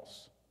anything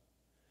else.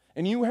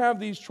 And you have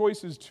these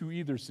choices to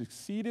either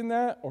succeed in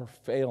that or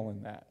fail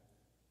in that.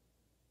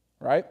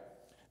 Right?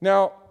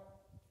 Now,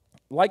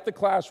 like the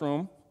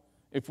classroom,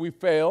 if we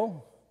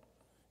fail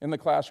in the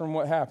classroom,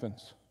 what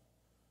happens?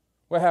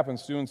 What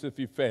happens, students, if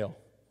you fail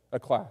a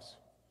class?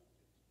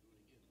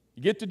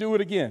 You get to do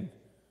it again.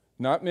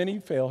 Not many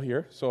fail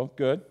here, so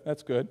good,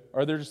 that's good.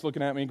 Or they're just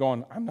looking at me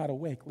going, I'm not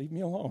awake, leave me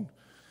alone,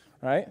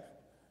 right?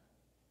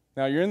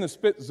 Now, you're in the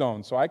spit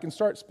zone, so I can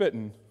start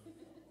spitting,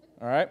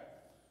 all right?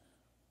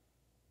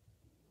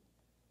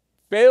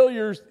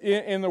 Failures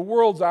in the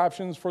world's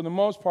options, for the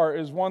most part,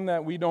 is one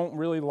that we don't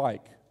really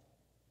like.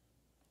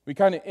 We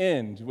kind of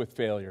end with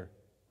failure,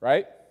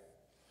 right?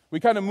 We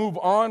kind of move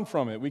on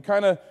from it. We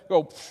kind of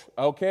go,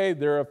 okay,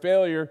 they're a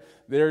failure.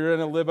 They're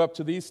going to live up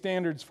to these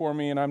standards for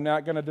me, and I'm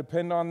not going to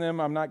depend on them.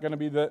 I'm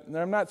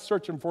not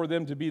searching for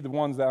them to be the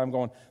ones that I'm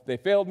going, they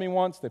failed me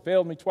once, they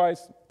failed me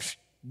twice,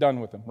 done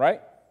with them, right?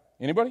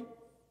 Anybody?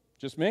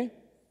 Just me?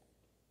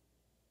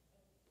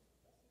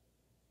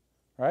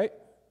 Right?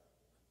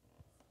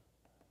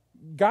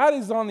 God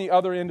is on the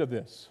other end of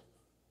this.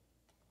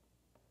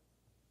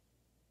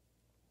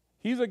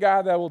 He's a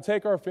God that will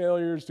take our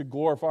failures to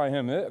glorify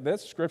Him.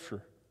 That's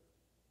Scripture,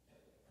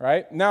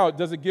 right? Now,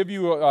 does it give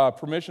you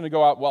permission to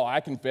go out, well,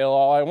 I can fail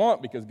all I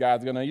want because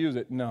God's going to use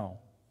it? No.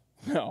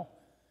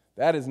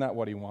 That is not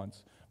what He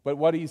wants. But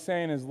what He's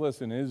saying is,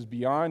 listen, it is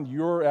beyond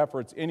your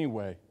efforts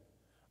anyway.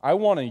 I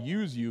want to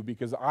use you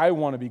because I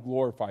want to be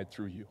glorified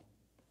through you.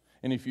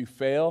 And if you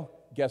fail,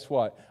 guess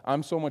what?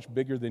 I'm so much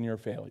bigger than your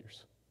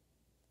failures.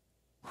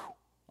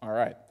 All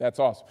right, that's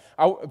awesome.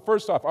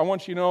 First off, I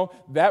want you to know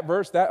that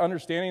verse, that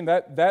understanding,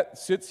 that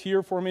sits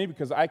here for me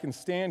because I can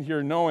stand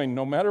here knowing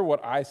no matter what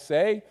I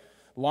say,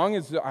 long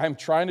as I'm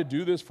trying to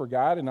do this for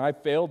God and I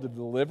fail to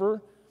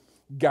deliver,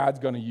 God's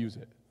going to use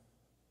it.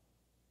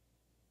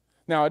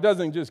 Now, it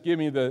doesn't just give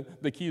me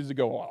the keys to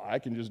go, well, I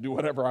can just do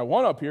whatever I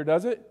want up here,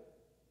 does it?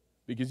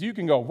 Because you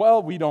can go,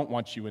 well, we don't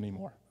want you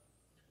anymore.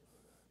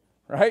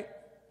 Right?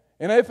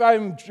 And if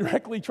I'm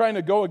directly trying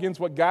to go against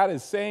what God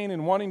is saying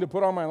and wanting to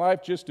put on my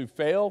life just to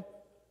fail,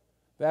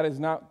 that is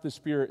not the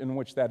spirit in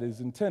which that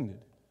is intended.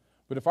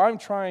 But if I'm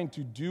trying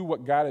to do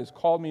what God has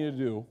called me to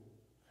do,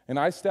 and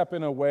I step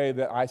in a way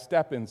that I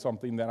step in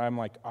something that I'm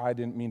like, I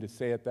didn't mean to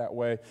say it that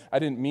way. I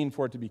didn't mean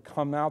for it to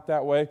come out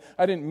that way.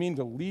 I didn't mean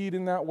to lead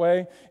in that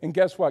way. And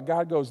guess what?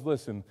 God goes,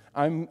 listen,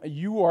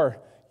 you are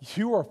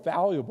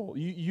fallible.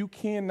 You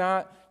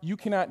cannot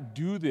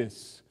do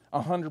this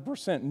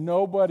 100%.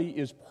 Nobody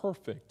is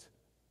perfect.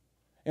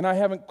 And I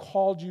haven't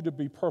called you to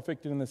be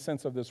perfect in the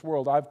sense of this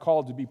world. I've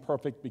called to be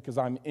perfect because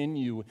I'm in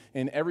you,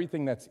 and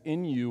everything that's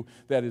in you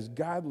that is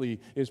godly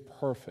is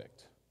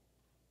perfect.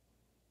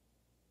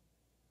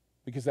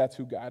 Because that's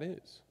who God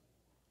is,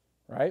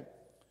 right?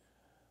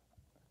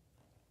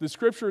 The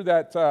scripture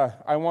that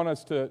I want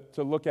us to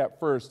look at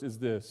first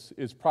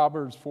is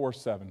Proverbs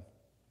 4:7.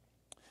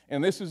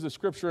 And this is the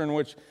scripture in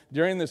which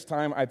during this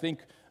time I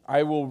think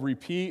I will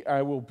repeat,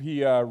 I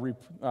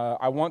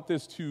want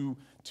this to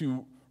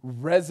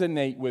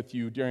resonate with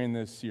you during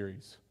this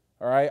series,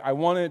 all right? I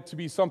want it to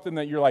be something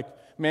that you're like,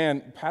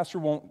 man, Pastor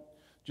won't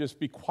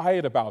just be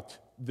quiet about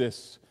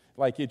this,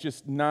 like it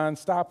just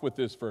nonstop with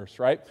this verse,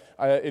 right?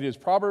 It is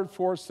Proverbs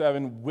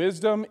 4:7,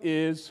 wisdom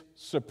is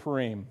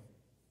supreme.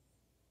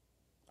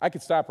 I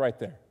could stop right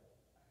there.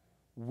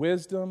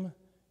 Wisdom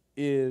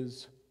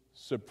is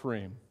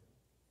supreme.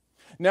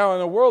 Now, in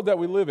the world that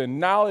we live in,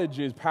 knowledge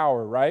is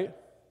power, right?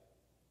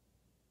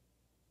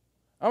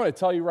 I'm going to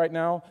tell you right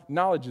now,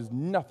 knowledge is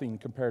nothing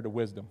compared to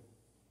wisdom.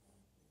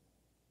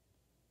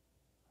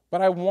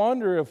 But I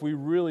wonder if we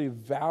really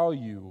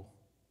value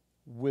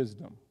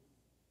wisdom.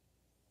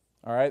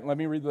 All right, let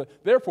me read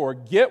therefore,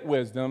 get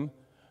wisdom,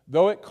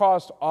 though it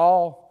cost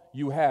all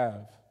you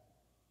have,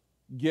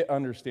 get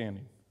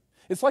understanding.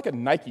 It's like a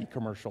Nike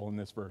commercial in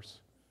this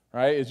verse,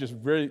 right? It's just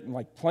very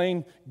like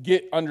plain,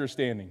 get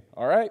understanding,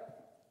 all right?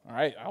 All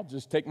right, I'll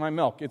just take my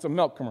milk. It's a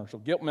milk commercial,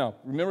 get milk.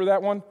 Remember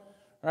that one,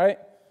 all right?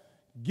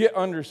 Get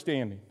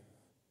understanding,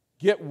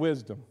 get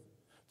wisdom.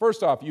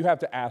 First off, you have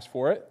to ask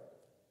for it.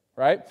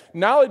 Right?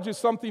 Knowledge is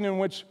something in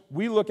which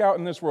we look out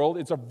in this world.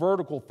 It's a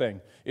vertical thing.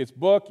 It's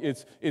book.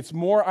 It's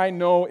more I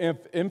know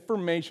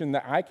information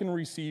that I can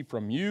receive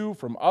from you,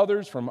 from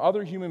others, from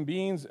other human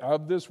beings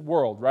of this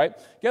world, right?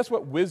 Guess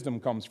what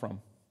wisdom comes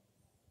from?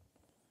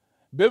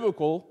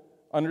 Biblical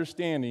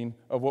understanding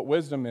of what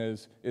wisdom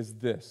is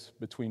this,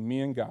 between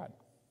me and God.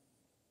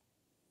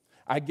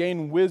 I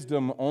gain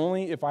wisdom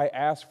only if I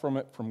ask from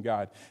it from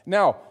God.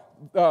 Now,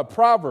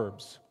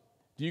 Proverbs.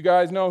 Do you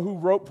guys know who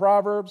wrote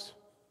Proverbs?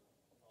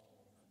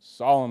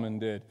 Solomon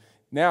did.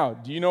 Now,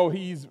 do you know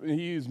he's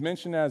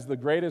mentioned as the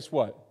greatest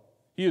what?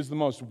 He is the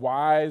most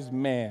wise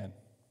man.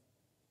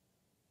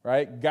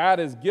 Right? God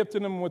has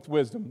gifted him with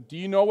wisdom. Do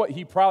you know what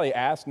he probably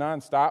asked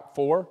nonstop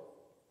for?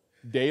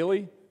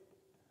 Daily?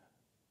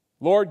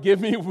 Lord, give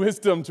me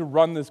wisdom to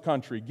run this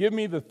country. Give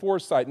me the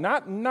foresight,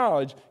 not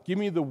knowledge, give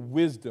me the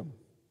wisdom.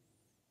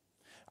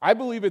 I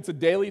believe it's a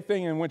daily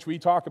thing in which we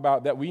talk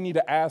about that we need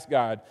to ask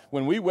God.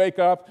 When we wake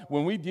up,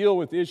 when we deal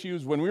with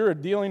issues, when we're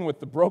dealing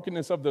with the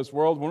brokenness of this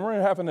world, when we're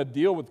having to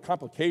deal with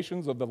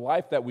complications of the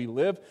life that we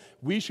live,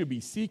 we should be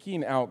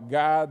seeking out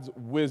God's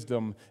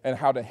wisdom and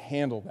how to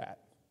handle that.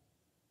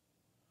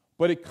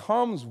 But it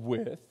comes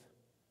with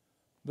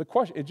the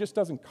question. It just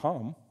doesn't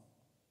come.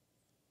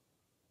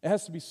 It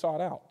has to be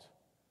sought out.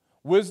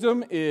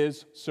 Wisdom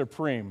is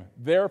supreme.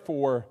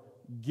 Therefore,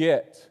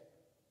 get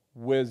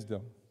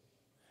wisdom.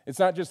 It's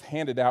not just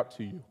handed out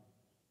to you.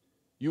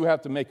 You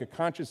have to make a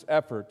conscious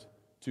effort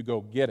to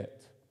go get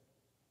it.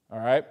 All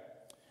right?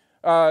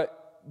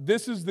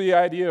 This is the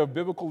idea of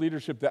biblical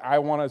leadership that I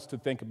want us to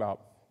think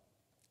about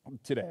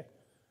today.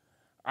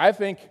 I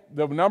think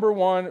the number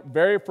one,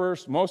 very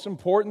first, most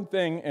important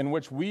thing in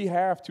which we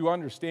have to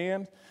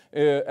understand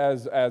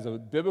as a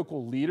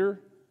biblical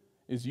leader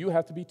is you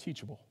have to be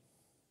teachable.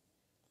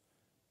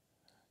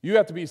 You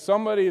have to be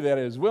somebody that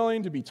is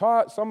willing to be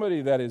taught,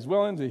 somebody that is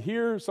willing to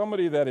hear,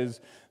 somebody that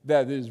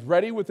is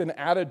ready with an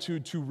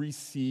attitude to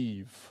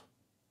receive,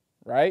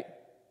 right?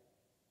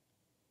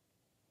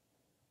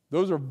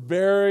 Those are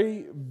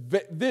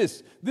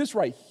this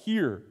right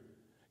here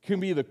can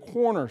be the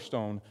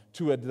cornerstone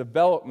to a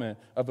development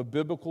of a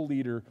biblical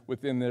leader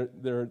within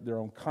their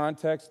own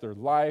context, their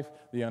life,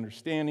 the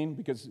understanding.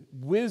 Because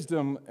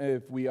wisdom,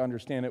 if we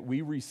understand it,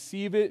 we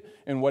receive it,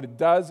 and what it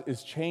does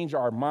is change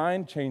our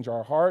mind, change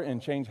our heart, and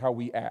change how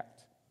we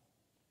act.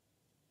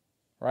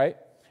 Right?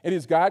 It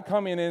is God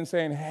coming in and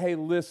saying, hey,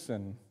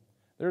 listen,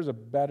 there's a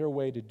better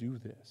way to do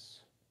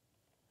this.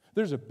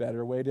 There's a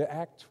better way to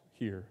act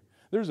here.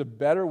 There's a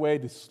better way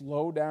to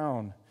slow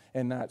down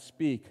and not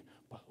speak,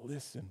 but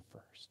listen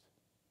first.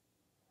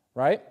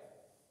 Right?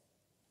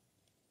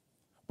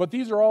 But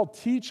these are all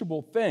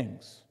teachable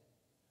things.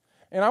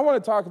 And I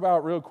want to talk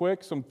about real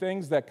quick some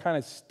things that kind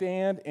of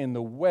stand in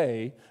the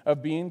way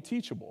of being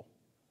teachable.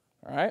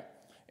 All right?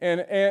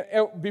 And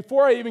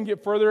before I even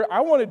get further, I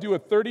want to do a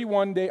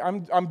 31-day,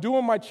 I'm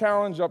doing my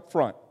challenge up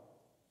front.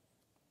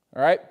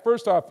 All right?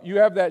 First off, you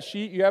have that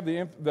sheet, you have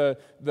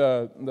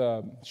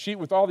the sheet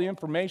with all the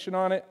information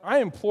on it. I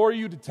implore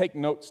you to take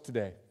notes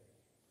today.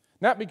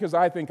 Not because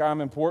I think I'm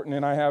important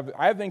and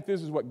I think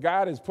this is what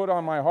God has put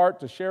on my heart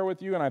to share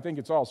with you, and I think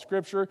it's all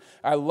Scripture.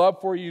 I love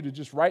for you to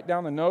just write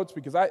down the notes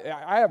because I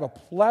have a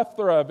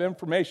plethora of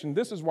information.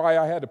 This is why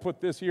I had to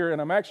put this here,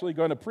 and I'm actually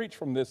going to preach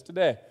from this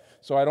today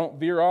so I don't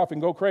veer off and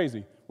go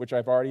crazy, which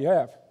I've already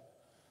have.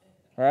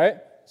 All right?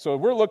 So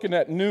we're looking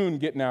at noon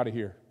getting out of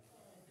here.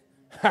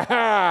 Ha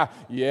ha!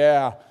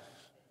 Yeah.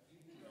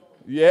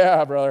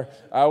 Yeah, brother.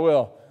 I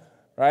will.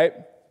 Right?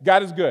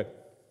 God is good.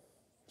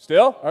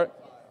 Still? All right.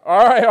 All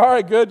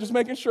right, good. Just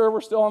making sure we're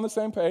still on the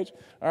same page.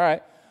 All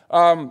right.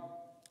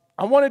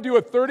 I want to do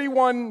a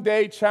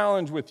 31-day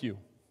challenge with you.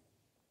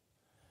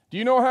 Do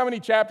you know how many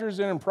chapters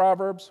in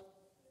Proverbs?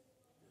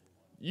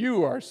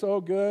 You are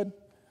so good.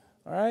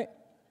 All right.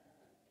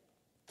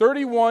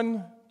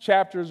 31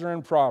 chapters are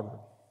in Proverbs.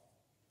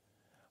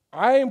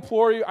 I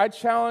implore you, I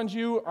challenge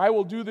you, I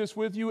will do this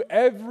with you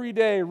every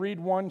day. Read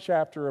one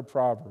chapter of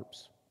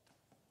Proverbs.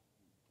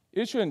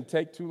 It shouldn't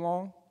take too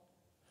long.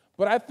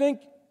 But I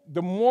think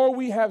the more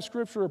we have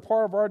Scripture a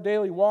part of our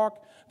daily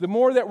walk, the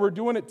more that we're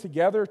doing it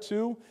together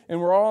too,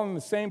 and we're all on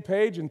the same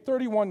page in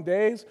 31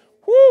 days,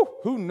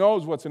 who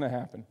knows what's going to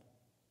happen?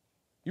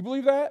 You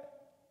believe that?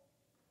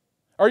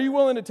 Are you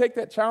willing to take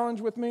that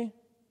challenge with me?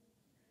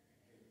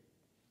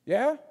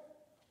 Yeah?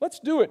 Let's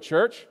do it,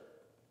 church.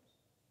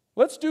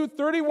 Let's do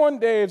 31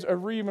 days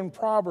of reading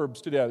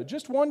Proverbs together.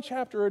 Just one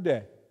chapter a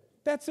day.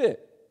 That's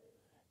it.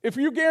 If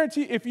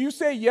you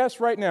say yes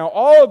right now,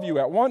 all of you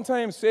at one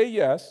time say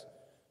yes,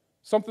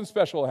 something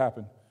special will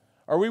happen.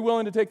 Are we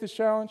willing to take this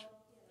challenge?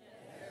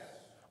 Yes.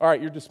 All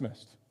right, you're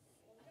dismissed.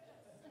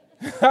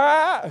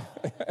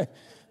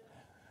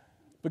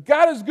 But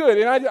God is good,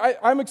 and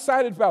I'm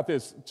excited about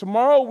this.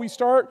 Tomorrow we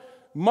start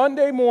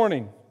Monday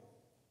morning.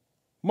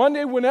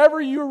 Monday,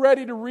 whenever you're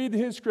ready to read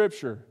His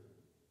Scripture,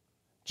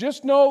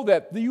 just know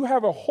that you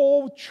have a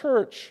whole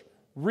church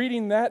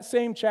reading that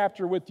same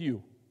chapter with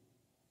you.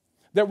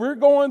 That we're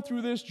going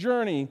through this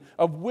journey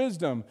of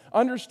wisdom,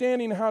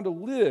 understanding how to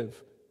live.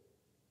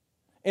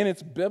 And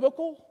it's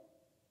biblical.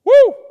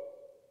 Woo!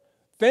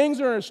 Things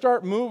are going to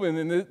start moving.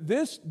 And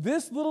this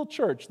little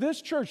church,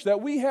 this church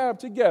that we have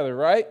together,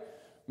 right?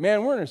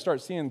 Man, we're going to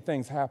start seeing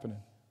things happening.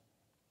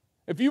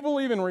 If you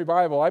believe in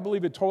revival, I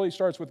believe it totally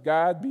starts with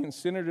God being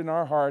centered in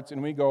our hearts,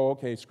 and we go,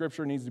 okay,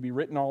 Scripture needs to be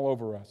written all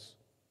over us.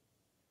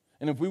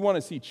 And if we want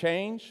to see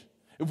change,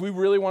 if we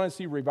really want to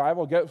see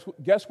revival,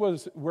 guess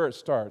where it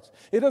starts?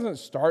 It doesn't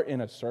start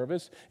in a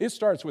service. It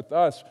starts with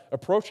us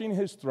approaching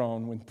His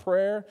throne with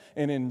prayer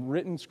and in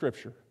written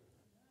Scripture.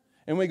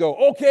 And we go,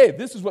 okay,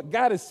 this is what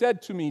God has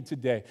said to me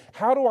today.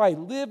 How do I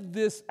live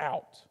this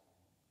out?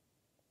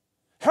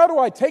 How do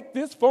I take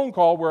this phone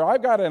call where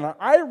I've got an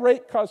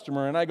irate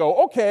customer and I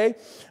go, okay,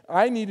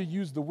 I need to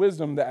use the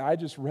wisdom that I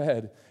just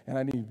read, and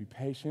I need to be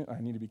patient,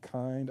 I need to be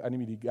kind, I need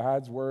to be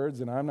God's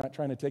words, and I'm not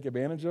trying to take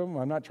advantage of them,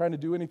 I'm not trying to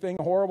do anything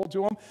horrible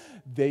to them.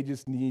 They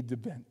just need to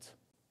vent.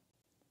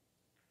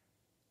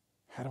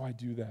 How do I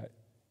do that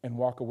and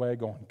walk away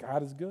going,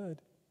 God is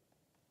good.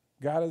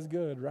 God is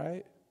good,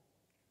 right?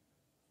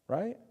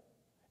 Right?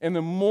 And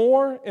the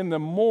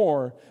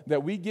more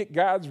that we get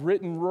God's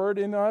written word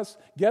in us,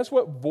 guess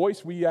what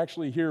voice we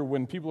actually hear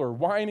when people are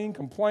whining,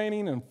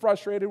 complaining, and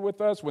frustrated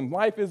with us, when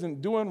life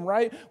isn't doing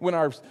right, when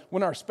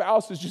our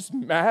spouse is just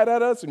mad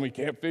at us and we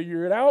can't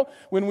figure it out,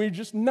 when we're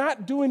just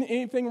not doing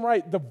anything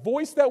right. The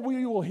voice that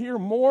we will hear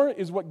more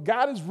is what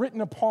God has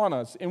written upon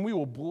us, and we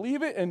will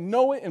believe it and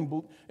know it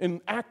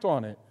and act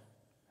on it.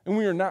 And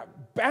we are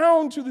not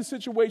bound to the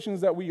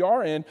situations that we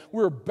are in.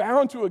 We're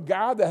bound to a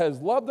God that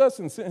has loved us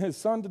and sent His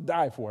Son to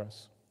die for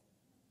us.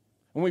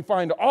 And we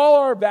find all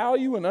our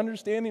value and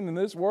understanding in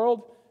this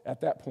world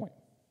at that point.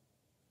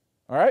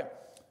 All right?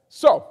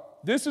 So,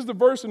 this is the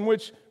verse in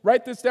which,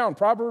 write this down,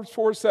 Proverbs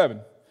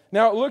 4:7.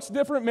 Now, it looks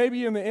different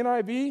maybe in the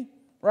NIV,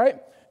 right?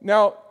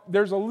 Now,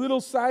 there's a little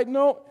side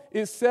note.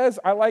 It says,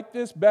 I like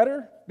this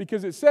better,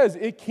 because it says,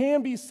 it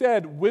can be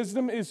said,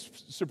 wisdom is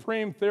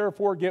supreme,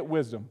 therefore get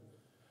wisdom.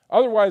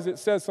 Otherwise, it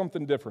says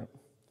something different,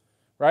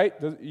 right?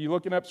 You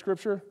looking up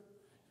Scripture?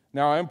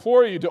 Now, I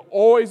implore you to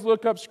always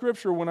look up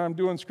Scripture when I'm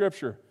doing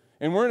Scripture.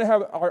 And we're going to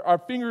have, our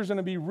fingers going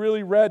to be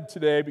really red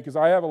today because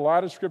I have a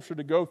lot of Scripture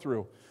to go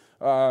through.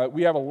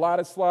 We have a lot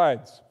of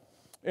slides.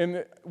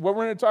 And what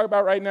we're going to talk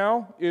about right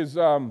now is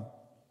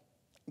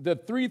the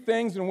three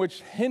things in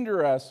which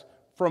hinder us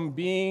from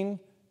being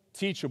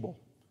teachable,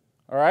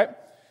 all right?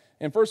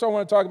 And first I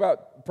want to talk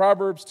about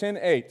Proverbs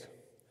 10:8.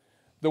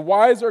 The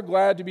wise are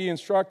glad to be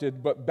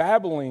instructed, but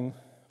babbling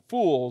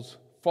fools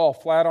fall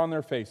flat on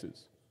their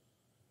faces.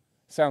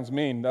 Sounds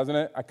mean, doesn't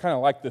it? I kind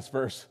of like this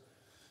verse.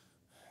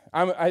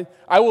 I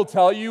will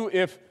tell you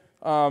if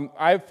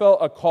I felt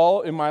a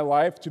call in my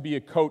life to be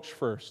a coach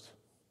first.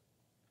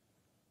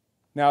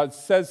 Now, it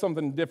says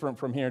something different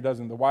from here,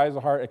 doesn't it? The wise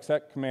heart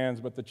accept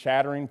commands, but the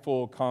chattering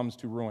fool comes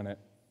to ruin it.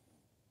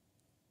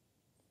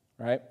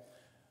 Right?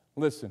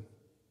 Listen.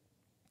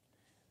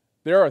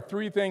 There are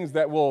three things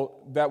that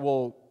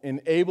will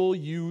enable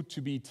you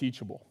to be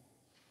teachable.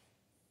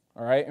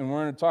 All right? And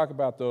we're going to talk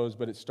about those,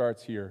 but it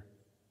starts here.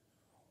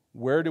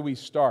 Where do we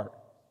start?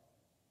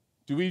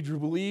 Do we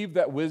believe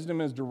that wisdom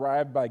is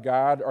derived by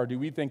God, or do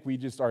we think we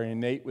just are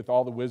innate with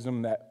all the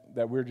wisdom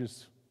that we're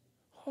just,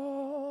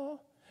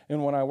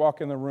 and when I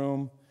walk in the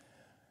room,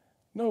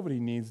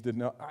 nobody needs to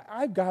know.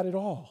 I've got it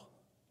all.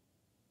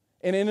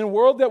 And in a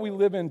world that we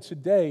live in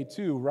today,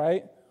 too,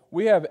 right?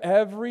 We have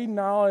every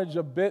knowledge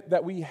a bit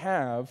that we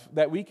have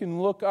that we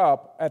can look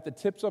up at the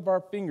tips of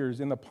our fingers,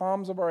 in the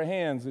palms of our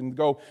hands, and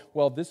go,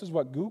 well, this is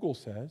what Google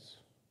says.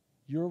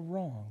 You're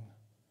wrong.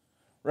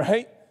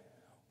 Right?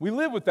 We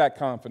live with that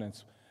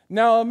confidence.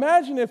 Now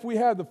imagine if we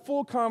had the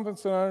full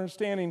confidence and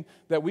understanding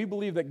that we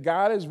believe that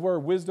God is where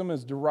wisdom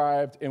is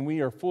derived and we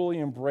are fully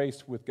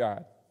embraced with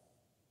God.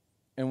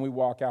 And we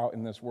walk out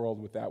in this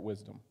world with that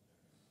wisdom.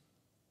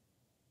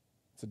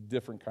 It's a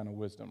different kind of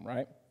wisdom,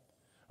 right?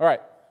 All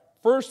right.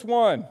 First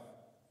one,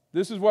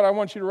 this is what I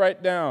want you to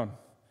write down.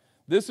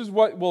 This is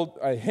what will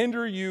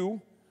hinder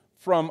you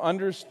from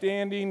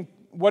understanding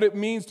what it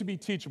means to be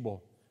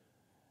teachable.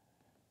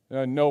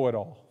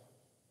 Know-it-all.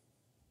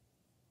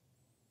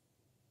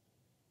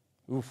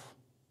 Oof,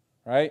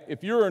 right?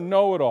 If you're a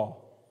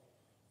know-it-all.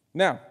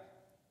 Now,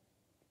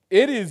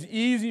 it is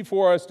easy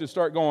for us to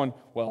start going,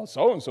 well,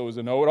 so-and-so is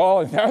a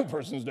know-it-all, and that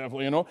person's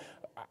definitely a know.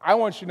 I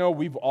want you to know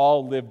we've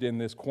all lived in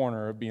this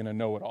corner of being a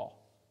know-it-all,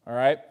 all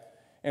right?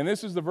 And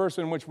this is the verse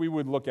in which we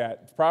would look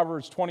at.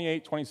 Proverbs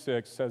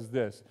 28:26 says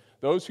this,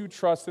 "Those who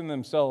trust in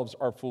themselves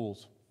are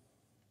fools.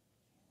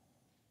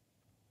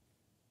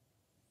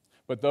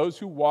 But those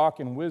who walk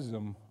in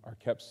wisdom are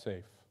kept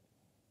safe."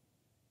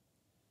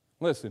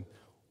 Listen,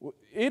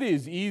 it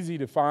is easy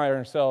to find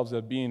ourselves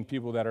as being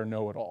people that are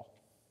know-it-all.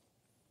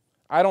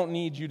 I don't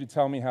need you to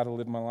tell me how to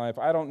live my life.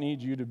 I don't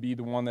need you to be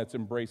the one that's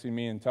embracing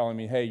me and telling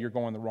me, hey, you're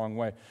going the wrong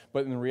way.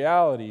 But in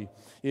reality,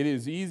 it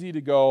is easy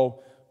to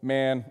go,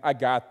 man, I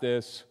got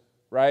this,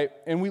 right?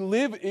 And we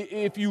live,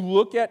 if you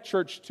look at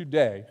church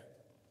today,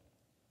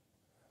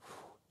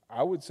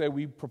 I would say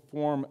we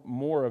perform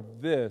more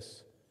of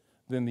this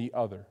than the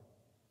other.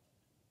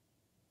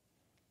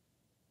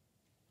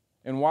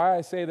 And why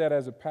I say that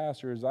as a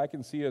pastor is I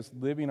can see us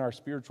living our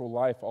spiritual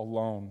life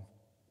alone.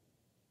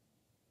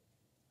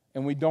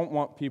 And we don't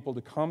want people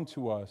to come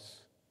to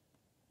us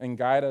and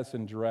guide us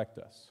and direct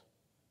us.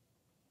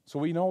 So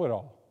we know it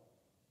all.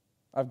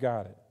 I've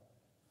got it.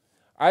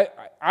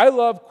 I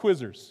love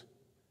quizzers.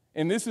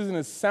 And this isn't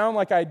to sound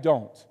like I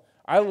don't.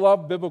 I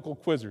love biblical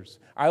quizzers.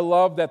 I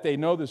love that they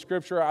know the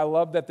scripture. I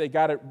love that they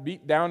got it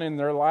beat down in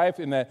their life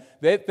and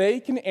that they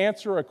can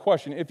answer a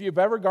question. If you've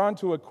ever gone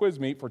to a quiz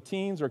meet for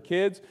teens or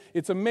kids,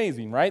 it's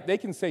amazing, right? They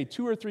can say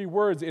 2 or 3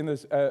 words in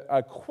this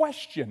a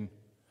question,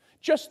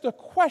 just a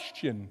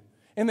question.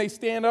 And they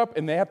stand up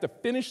and they have to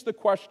finish the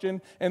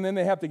question, and then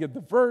they have to give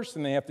the verse,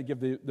 and they have to give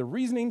the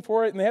reasoning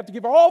for it, and they have to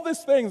give all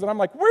these things. And I'm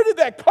like, where did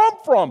that come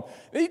from?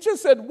 And he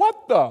just said,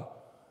 what the?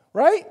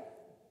 Right?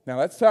 Now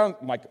that sounds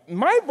like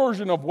my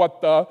version of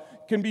what the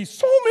can be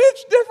so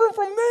much different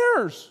from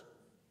theirs.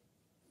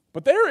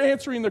 But they're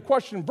answering the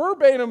question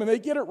verbatim, and they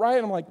get it right.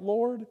 And I'm like,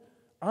 Lord,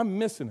 I'm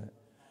missing it.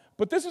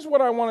 But this is what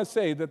I want to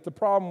say that the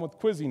problem with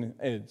quizzing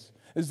is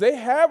they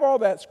have all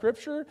that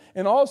scripture,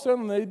 and all of a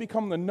sudden they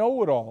become the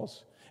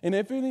know-it-alls. And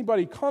if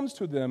anybody comes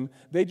to them,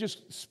 they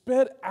just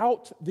spit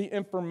out the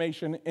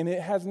information, and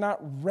it has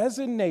not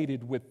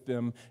resonated with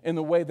them in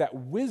the way that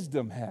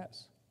wisdom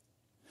has.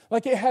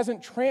 Like it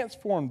hasn't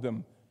transformed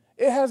them.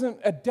 It hasn't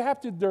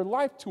adapted their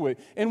life to it.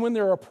 And when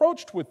they're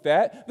approached with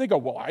that, they go,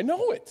 well, I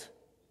know it.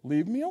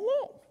 Leave me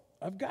alone.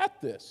 I've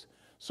got this.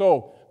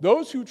 So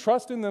those who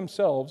trust in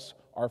themselves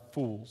are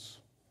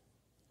fools.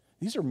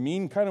 These are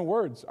mean kind of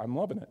words. I'm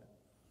loving it.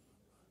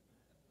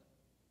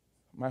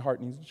 My heart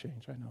needs to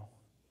change, I know.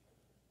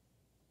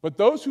 But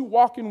those who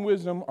walk in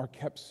wisdom are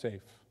kept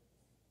safe.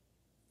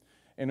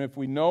 And if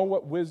we know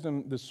what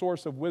wisdom, the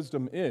source of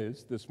wisdom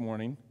is this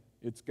morning,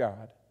 it's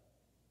God.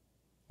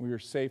 We are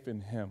safe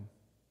in Him,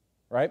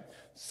 right?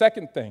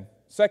 Second thing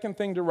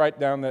to write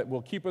down that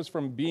will keep us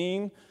from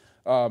being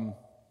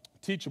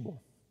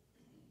teachable.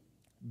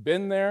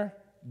 Been there,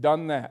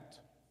 done that.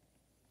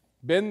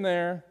 Been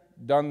there,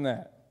 done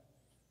that.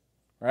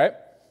 Right?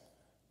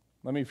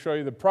 Let me show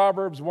you. The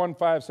Proverbs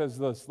 1:5 says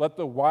this, "Let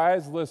the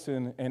wise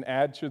listen and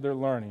add to their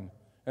learning,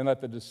 and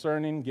let the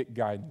discerning get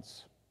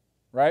guidance."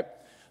 Right?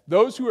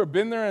 Those who have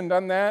been there and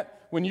done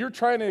that, when you're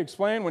trying to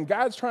explain, when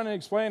God's trying to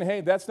explain, hey,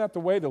 that's not the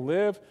way to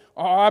live,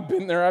 oh, I've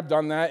been there, I've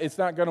done that, it's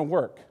not going to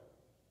work.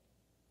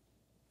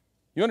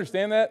 You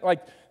understand that?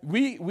 Like,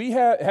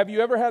 have you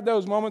ever had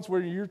those moments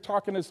where you're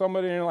talking to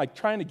somebody and they're like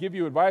trying to give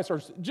you advice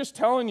or just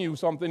telling you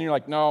something, and you're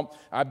like, no,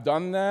 I've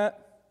done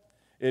that,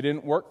 it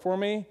didn't work for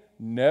me,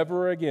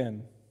 never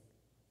again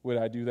would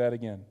I do that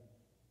again.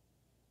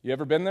 You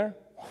ever been there?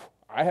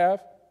 I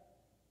have.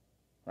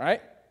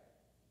 Right?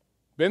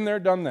 Been there,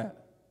 done that.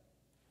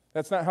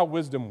 That's not how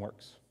wisdom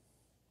works.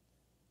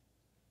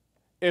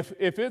 If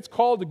it's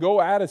called to go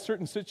at a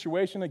certain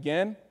situation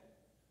again,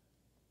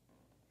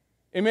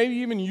 and maybe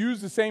even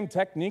use the same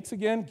techniques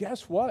again,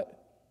 guess what?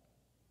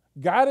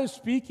 God is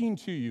speaking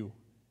to you.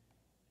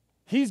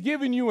 He's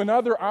giving you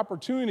another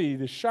opportunity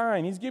to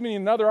shine. He's giving you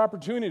another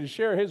opportunity to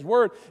share His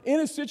word in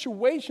a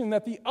situation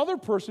that the other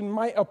person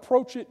might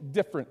approach it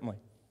differently.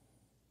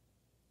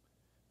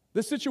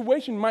 The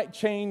situation might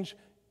change,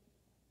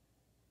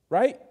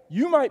 right?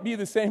 You might be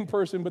the same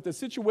person, but the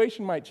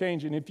situation might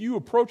change. And if you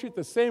approach it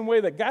the same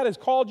way that God has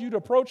called you to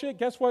approach it,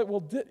 guess what? Well,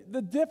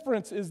 the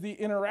difference is the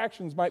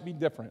interactions might be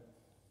different.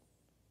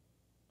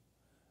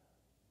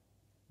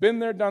 Been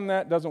there, done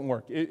that, doesn't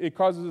work. It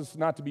causes us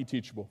not to be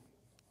teachable.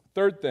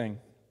 Third thing,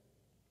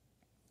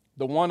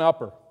 the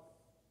one-upper.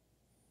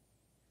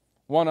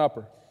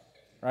 One-upper,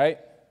 right?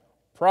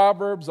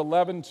 Proverbs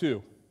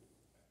 11:2.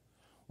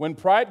 When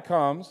pride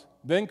comes,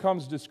 then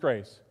comes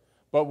disgrace,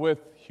 but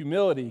with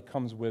humility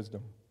comes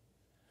wisdom.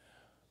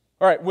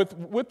 All right,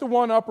 with the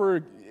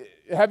one-upper,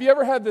 have you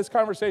ever had this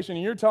conversation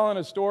and you're telling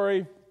a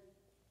story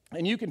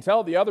and you can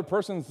tell the other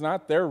person's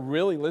not there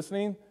really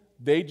listening?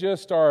 They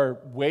just are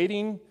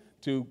waiting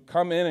to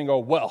come in and go,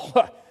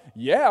 well,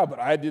 yeah, but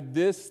I did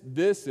this,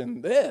 this,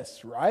 and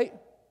this, right?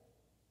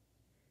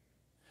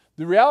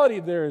 The reality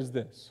there is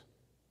this.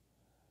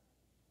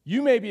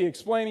 You may be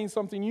explaining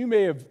something. You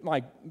may have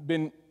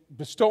been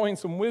bestowing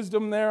some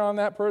wisdom there on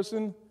that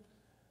person,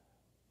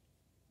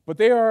 but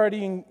they're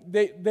already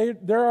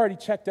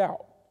checked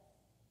out.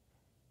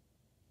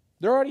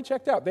 They're already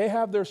checked out. They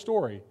have their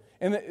story.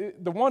 And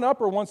the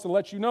one-upper wants to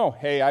let you know,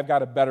 hey, I've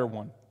got a better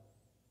one.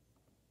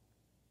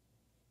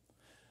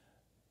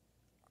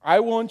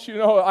 I want you to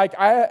know, like,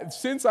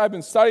 since I've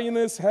been studying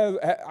this,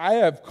 I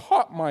have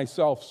caught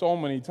myself so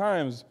many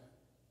times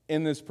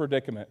in this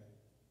predicament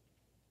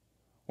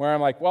where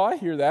I'm like, well, I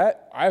hear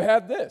that. I've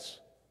had this.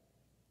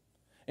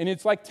 And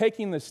it's like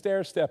taking the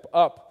stair step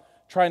up,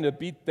 trying to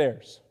beat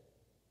theirs,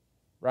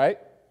 right?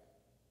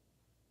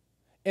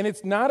 And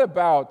it's not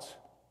about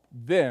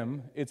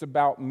them, it's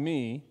about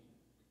me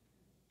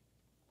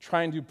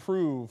trying to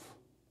prove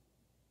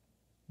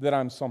that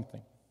I'm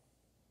something.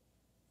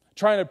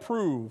 Trying to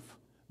prove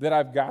that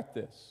I've got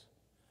this.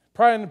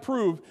 Trying to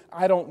prove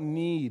I don't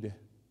need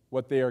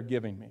what they are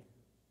giving me.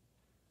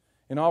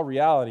 In all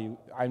reality,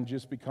 I'm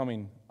just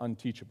becoming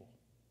unteachable.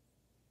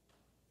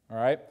 All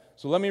right?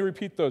 So let me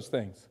repeat those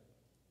things.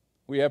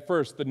 We have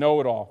first the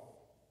know-it-all.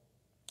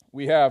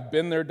 We have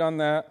been there, done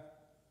that.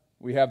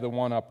 We have the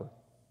one-upper.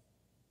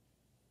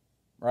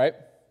 Right?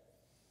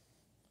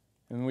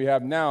 And we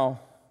have now,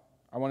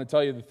 I want to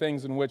tell you the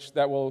things in which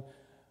that will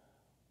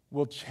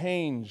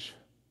change,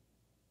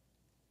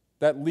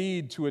 that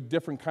lead to a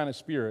different kind of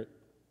spirit,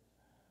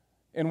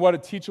 and what a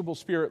teachable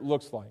spirit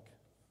looks like.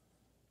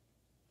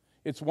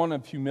 It's one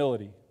of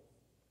humility.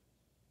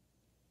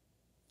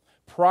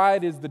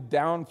 Pride is the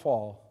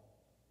downfall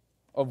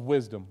of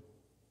wisdom.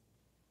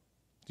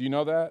 Do you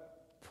know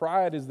that?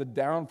 Pride is the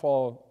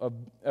downfall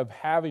of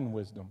having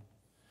wisdom.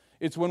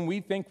 It's when we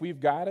think we've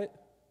got it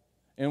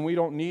and we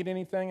don't need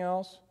anything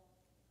else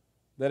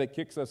that it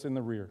kicks us in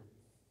the rear.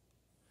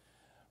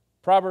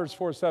 Proverbs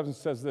 4:7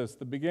 says this,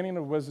 the beginning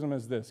of wisdom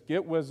is this,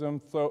 get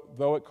wisdom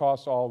though it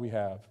costs all we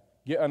have.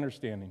 Get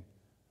understanding,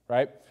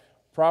 right?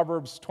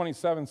 Proverbs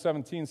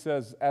 27:17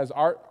 says, as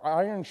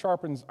iron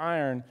sharpens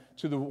iron,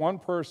 to the one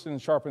person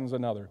sharpens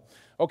another.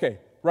 Okay,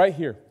 right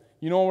here.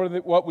 You know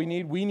what we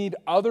need? We need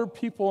other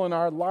people in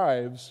our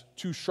lives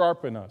to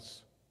sharpen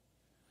us.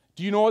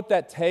 Do you know what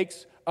that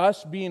takes?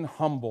 Us being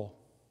humble.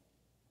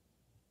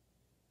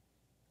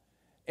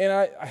 And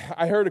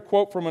I heard a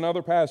quote from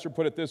another pastor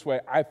put it this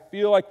way, I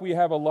feel like we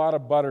have a lot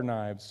of butter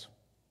knives.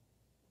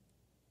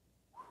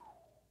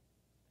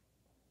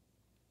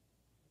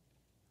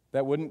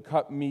 That wouldn't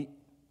cut meat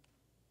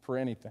for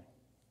anything.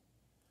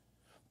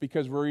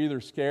 Because we're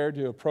either scared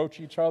to approach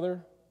each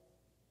other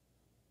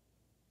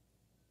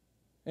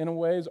in a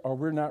ways, or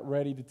we're not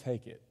ready to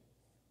take it.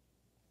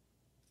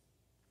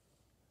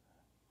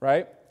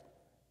 Right?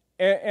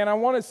 And I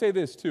want to say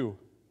this too.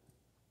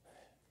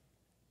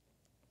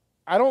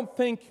 I don't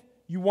think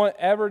you want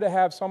ever to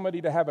have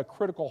somebody to have a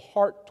critical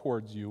heart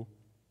towards you.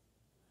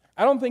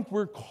 I don't think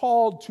we're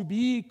called to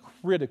be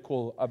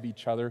critical of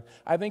each other.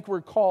 I think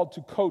we're called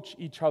to coach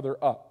each other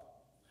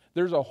up.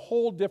 There's a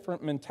whole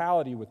different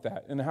mentality with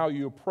that and how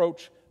you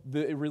approach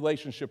the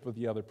relationship with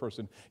the other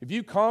person. If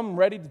you come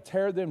ready to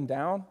tear them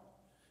down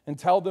and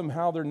tell them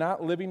how they're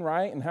not living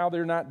right and how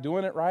they're not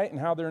doing it right and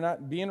how they're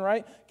not being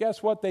right,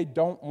 guess what? They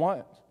don't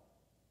want.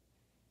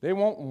 They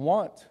won't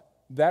want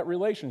that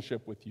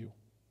relationship with you.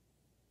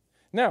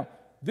 Now,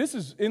 this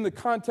is in the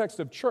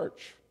context of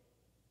church.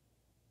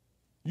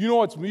 You know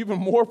what's even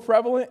more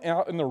prevalent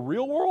out in the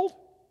real world?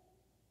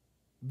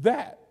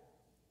 That.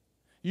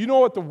 You know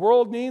what the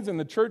world needs and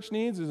the church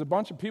needs is a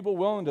bunch of people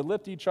willing to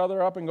lift each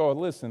other up and go,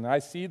 listen, I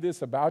see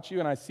this about you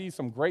and I see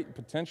some great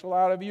potential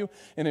out of you,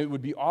 and it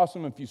would be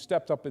awesome if you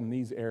stepped up in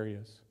these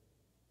areas.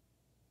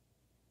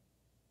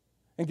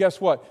 And guess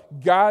what?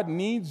 God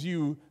needs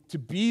you to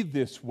be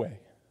this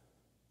way.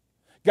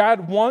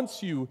 God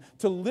wants you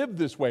to live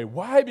this way.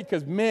 Why?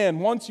 Because, man,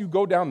 once you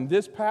go down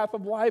this path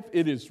of life,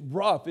 it is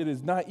rough, it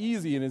is not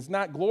easy, and it's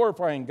not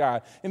glorifying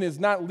God, and it's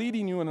not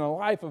leading you in a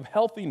life of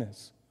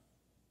healthiness.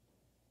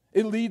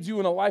 It leads you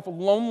in a life of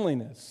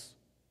loneliness.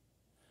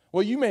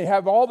 Well, you may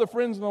have all the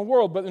friends in the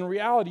world, but in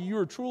reality, you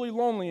are truly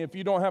lonely if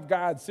you don't have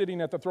God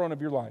sitting at the throne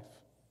of your life.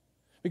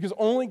 Because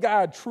only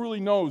God truly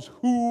knows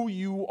who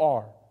you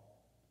are,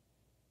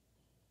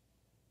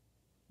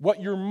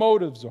 what your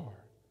motives are,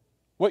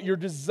 what your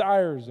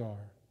desires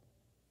are,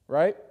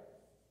 right?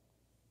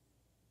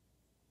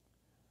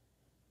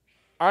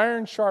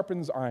 Iron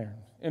sharpens iron.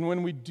 And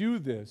when we do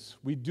this,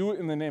 we do it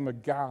in the name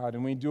of God,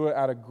 and we do it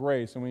out of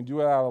grace, and we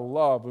do it out of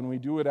love, and we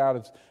do it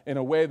in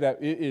a way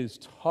that it is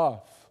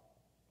tough.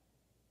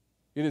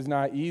 It is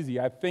not easy.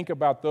 I think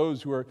about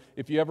those who are,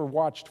 if you ever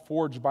watched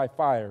Forged by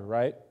Fire,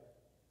 right?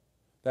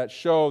 That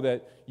show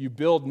that you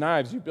build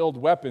knives, you build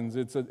weapons.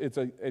 It's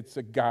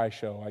a guy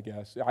show, I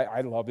guess.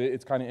 I love it.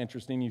 It's kind of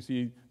interesting. You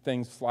see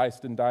things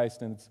sliced and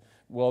diced, and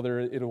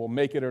it will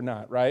make it or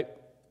not, right?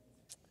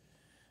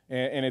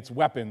 And it's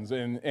weapons,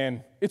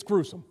 and it's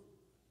gruesome.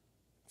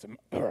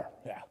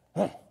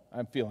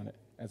 I'm feeling it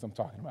as I'm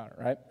talking about it,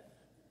 right?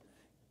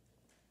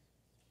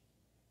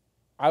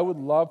 I would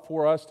love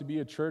for us to be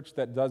a church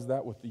that does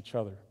that with each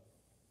other.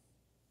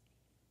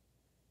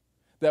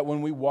 That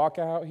when we walk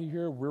out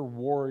here, we're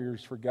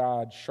warriors for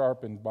God,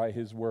 sharpened by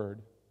His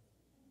Word.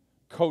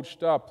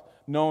 Coached up,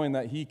 knowing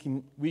that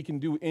we can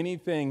do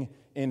anything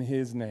in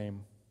His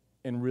name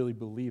and really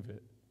believe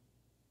it.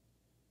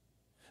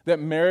 That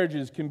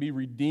marriages can be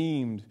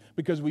redeemed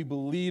because we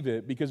believe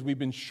it, because we've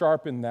been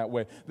sharpened that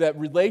way. That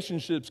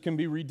relationships can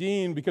be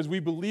redeemed because we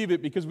believe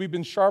it, because we've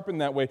been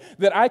sharpened that way.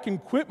 That I can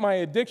quit my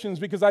addictions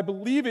because I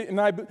believe it and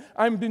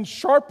I've been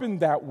sharpened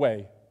that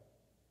way.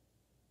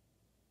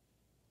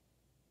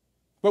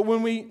 But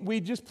when we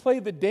just play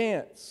the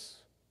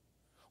dance,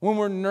 when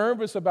we're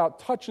nervous about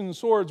touching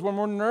swords, when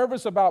we're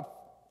nervous about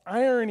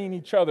ironing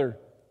each other,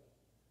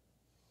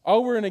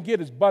 all we're going to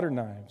get is butter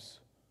knives.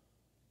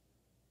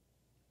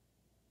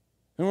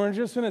 And we're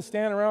just going to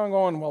stand around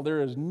going, well,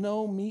 there is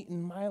no meat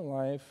in my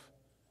life,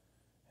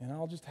 and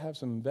I'll just have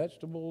some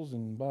vegetables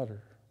and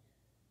butter.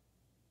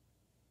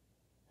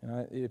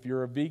 And if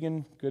you're a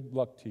vegan, good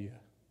luck to you.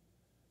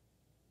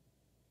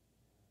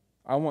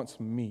 I want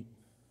some meat.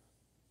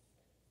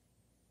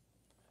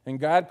 And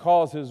God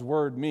calls His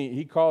word meat.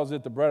 He calls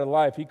it the bread of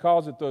life. He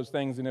calls it those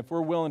things. And if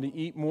we're willing to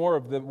eat more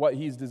of what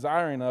He's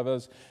desiring of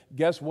us,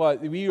 guess what?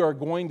 We are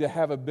going to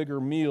have a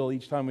bigger meal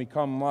each time we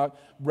come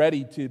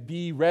ready to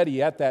be ready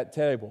at that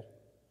table.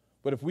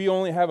 But if we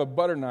only have a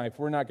butter knife,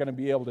 we're not going to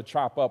be able to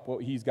chop up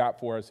what He's got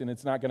for us. And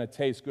it's not going to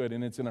taste good.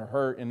 And it's going to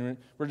hurt. And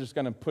we're just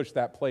going to push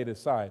that plate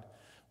aside.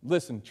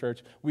 Listen,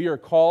 church, we are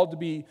called to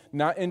be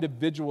not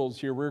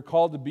individuals here. We're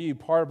called to be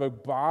part of a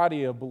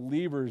body of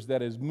believers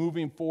that is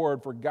moving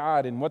forward for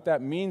God. And what that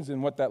means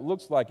and what that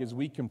looks like is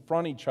we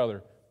confront each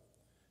other.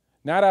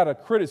 Not out of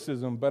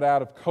criticism, but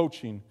out of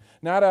coaching.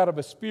 Not out of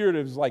a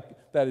spirit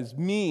that is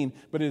mean,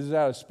 but it is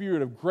out of a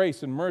spirit of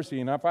grace and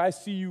mercy. And if I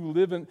see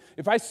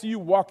you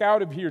walk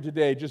out of here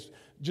today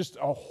just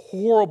a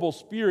horrible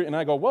spirit, and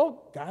I go,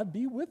 well, God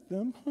be with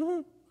them.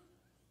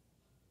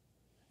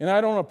 And I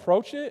don't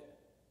approach it,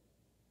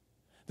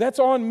 that's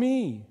on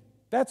me.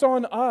 That's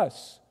on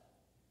us.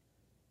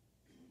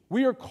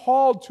 We are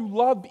called to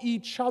love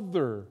each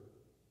other.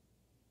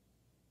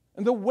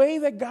 And the way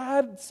that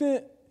God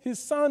sent His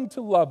Son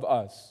to love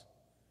us,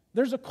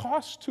 there's a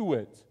cost to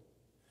it.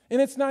 And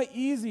it's not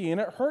easy,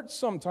 and it hurts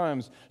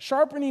sometimes.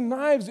 Sharpening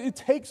knives, it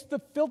takes the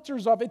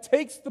filters off. It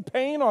takes the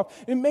pain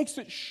off. It makes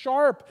it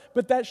sharp.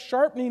 But that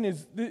sharpening,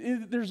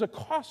 there's a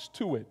cost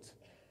to it.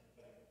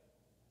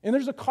 And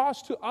there's a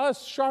cost to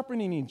us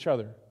sharpening each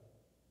other.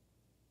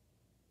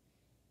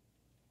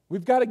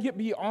 We've got to get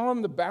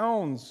beyond the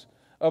bounds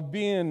of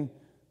being,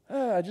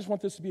 I just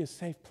want this to be a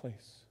safe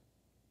place.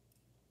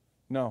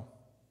 No.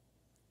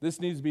 This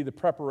needs to be the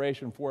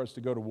preparation for us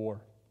to go to war.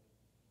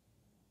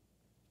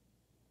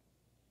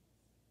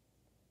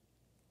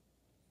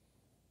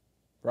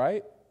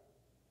 Right?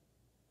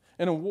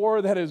 And a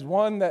war that is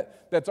one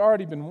that's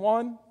already been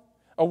won.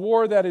 A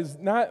war that is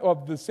not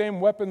of the same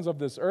weapons of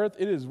this earth.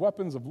 It is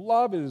weapons of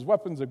love. It is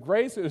weapons of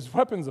grace. It is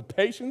weapons of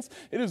patience.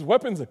 It is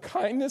weapons of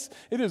kindness.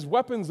 It is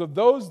weapons of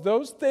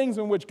those things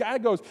in which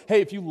God goes,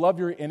 hey, if you love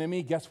your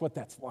enemy, guess what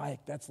that's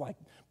like? That's like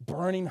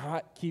burning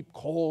hot, keep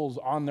coals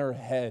on their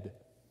head.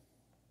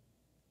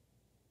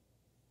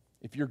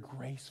 If you're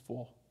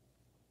graceful,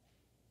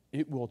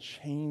 it will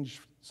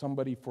change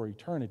somebody for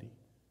eternity.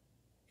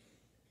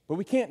 But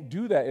we can't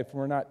do that if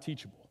we're not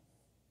teachable.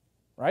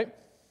 Right?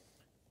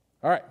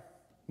 All right.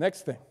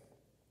 Next thing.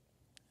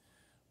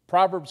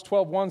 Proverbs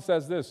 12:1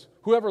 says this,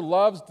 whoever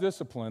loves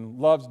discipline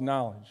loves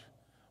knowledge,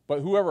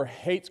 but whoever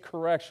hates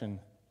correction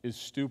is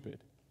stupid.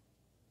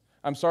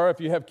 I'm sorry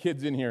if you have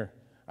kids in here.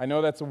 I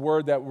know that's a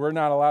word that we're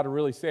not allowed to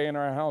really say in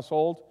our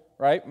household,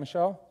 right,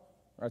 Michelle?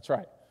 That's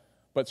right.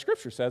 But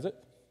Scripture says it,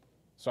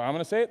 so I'm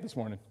going to say it this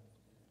morning.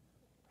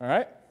 All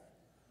right?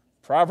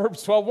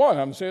 Proverbs 12:1, I'm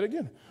going to say it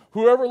again.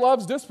 Whoever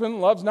loves discipline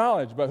loves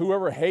knowledge, but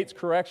whoever hates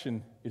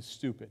correction is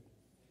stupid.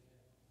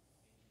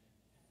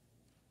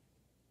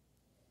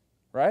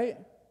 Right?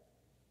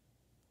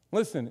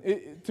 Listen,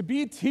 to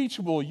be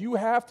teachable, you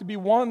have to be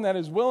one that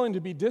is willing to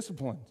be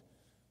disciplined.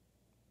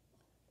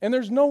 And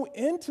there's no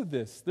end to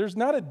this. There's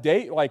not a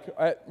date like,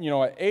 at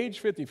age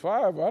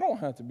 55, I don't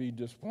have to be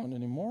disciplined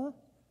anymore.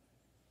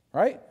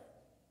 Right?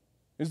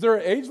 Is there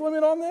an age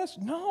limit on this?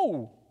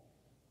 No.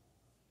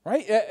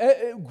 Right?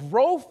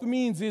 Growth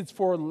means it's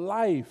for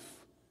life.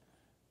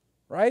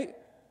 Right?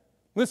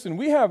 Listen,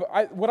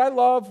 what I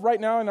love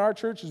right now in our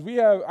church is we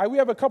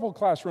have a couple of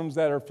classrooms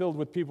that are filled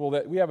with people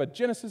that we have a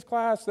Genesis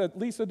class that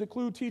Lisa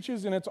DeClue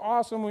teaches, and it's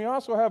awesome. We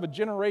also have a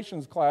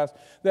Generations class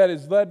that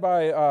is led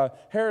by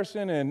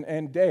Harrison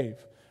and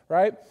Dave,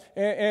 right?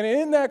 And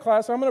in that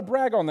class, I'm going to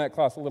brag on that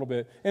class a little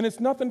bit, and it's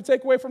nothing to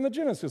take away from the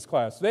Genesis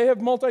class. They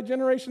have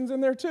multi-generations in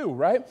there too,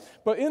 right?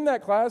 But in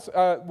that class,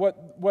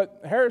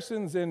 what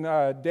Harrison's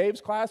and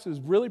Dave's class is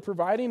really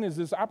providing is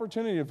this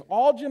opportunity of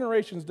all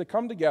generations to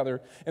come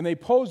together, and they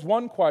pose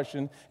one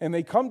question, and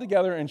they come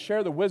together and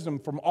share the wisdom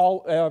from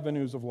all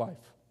avenues of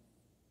life.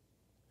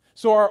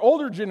 So our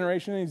older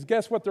generation is,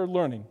 guess what they're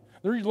learning?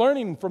 They're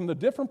learning from the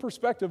different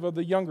perspective of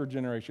the younger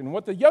generation.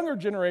 What the younger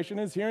generation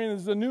is hearing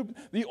is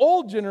the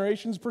old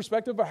generation's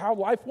perspective of how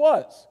life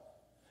was.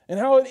 and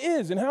how it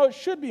is and how it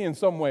should be in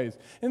some ways.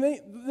 And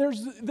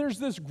there's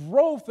this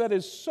growth that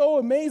is so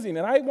amazing.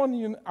 And I want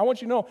you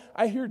to know,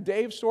 I hear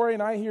Dave's story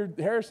and I hear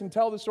Harrison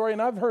tell the story,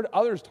 and I've heard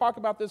others talk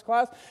about this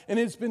class, and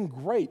it's been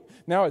great.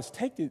 Now it's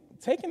taken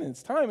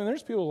its time, and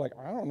there's people like,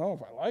 I don't know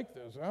if I like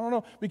this. I don't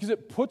know, because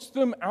it puts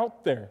them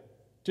out there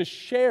to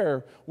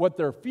share what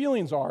their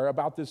feelings are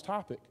about this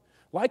topic.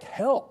 Like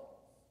hell.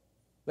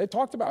 They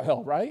talked about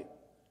hell, right?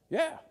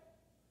 Yeah.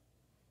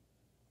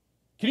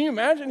 Can you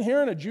imagine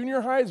hearing a junior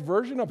high's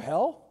version of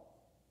hell?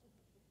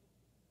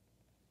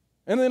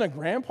 And then a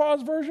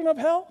grandpa's version of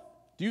hell?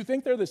 Do you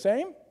think they're the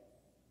same?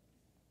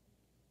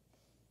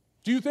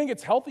 Do you think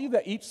it's healthy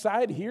that each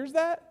side hears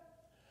that?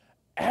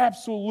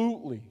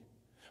 Absolutely.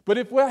 But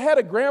if I had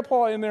a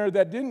grandpa in there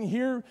that didn't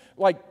hear,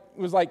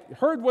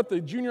 heard what the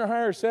junior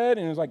higher said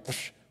and was like,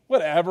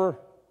 whatever,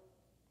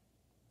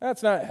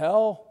 that's not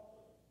hell,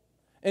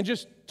 and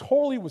just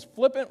totally was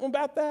flippant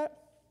about that,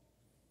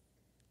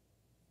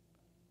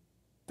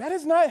 that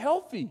is not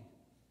healthy.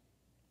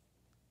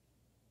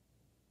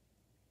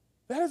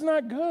 That is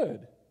not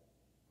good,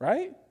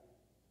 right?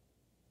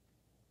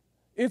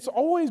 It's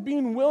always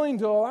being willing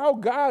to allow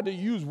God to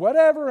use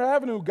whatever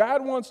avenue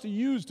God wants to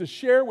use to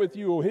share with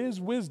you His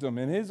wisdom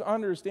and His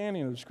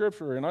understanding of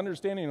Scripture and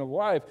understanding of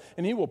life.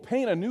 And He will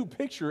paint a new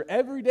picture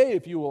every day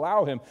if you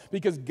allow Him.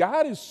 Because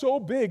God is so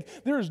big,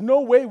 there is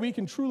no way we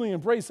can truly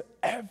embrace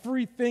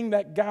everything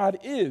that God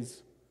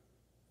is.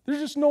 There's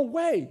just no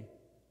way.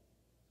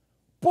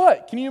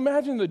 But can you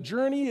imagine the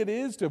journey it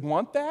is to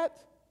want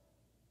that?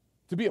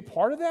 To be a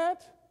part of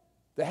that?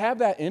 To have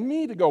that in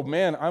me? To go,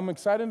 man, I'm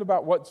excited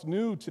about what's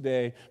new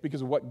today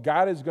because of what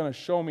God is going to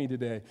show me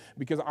today.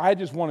 Because I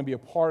just want to be a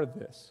part of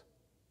this.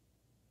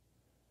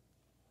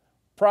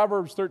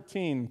 Proverbs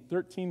 13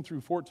 through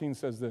 14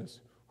 says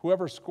this: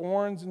 whoever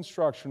scorns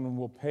instruction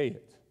will pay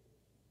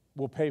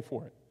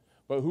for it.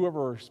 But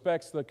whoever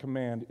respects the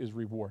command is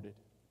rewarded.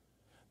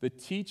 The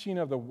teaching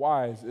of the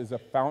wise is a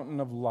fountain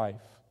of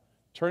life,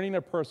 turning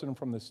a person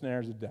from the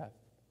snares of death.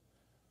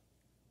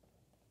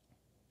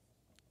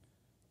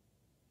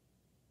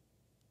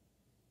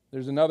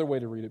 There's another way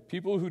to read it.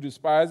 People who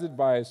despise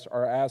advice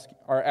are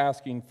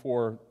asking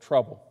for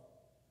trouble.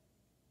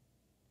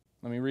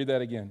 Let me read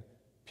that again.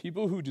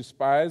 People who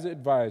despise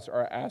advice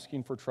are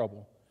asking for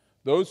trouble.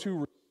 Those who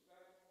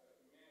respect a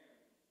command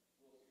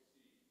will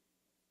succeed.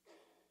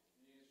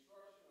 The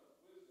instruction of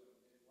wisdom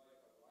is like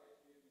a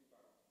life-giving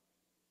fountain.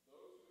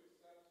 Those who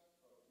accept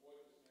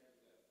avoid the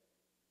snares of death.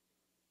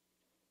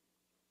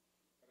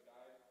 Have I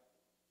died?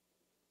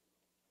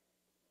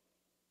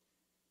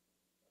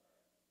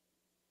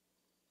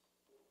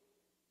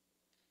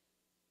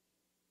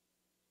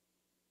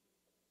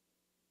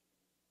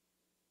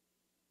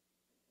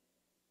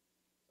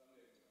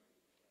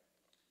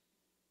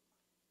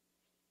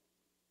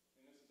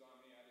 And this is on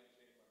me. I didn't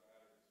change my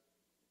batteries.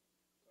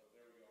 So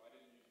there we go. I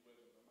didn't use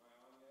wisdom. Am I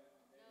on yet?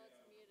 No,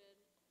 it's muted.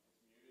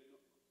 It's muted?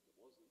 It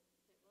wasn't.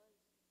 It was.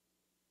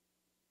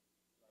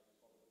 Did I just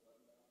hold the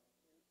button down?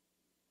 Yeah.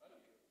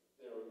 Unmute.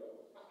 There we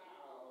go.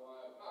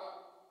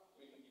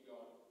 We can keep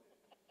going.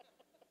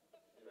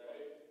 You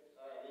ready?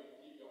 All right, we can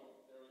keep going.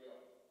 There we go.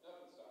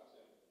 Nothing stops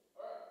him.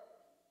 All right.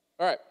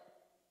 All right.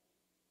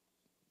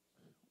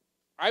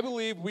 I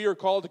believe we are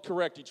called to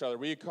correct each other.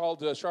 We are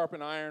called to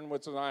sharpen iron,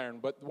 what's an iron.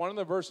 But one of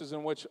the verses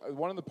in which,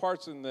 one of the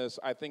parts in this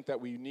I think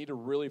that we need to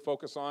really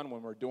focus on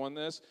when we're doing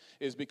this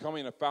is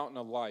becoming a fountain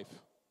of life.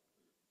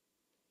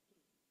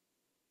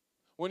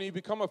 When you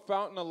become a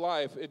fountain of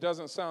life, it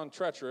doesn't sound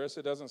treacherous.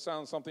 It doesn't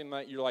sound something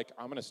that you're like,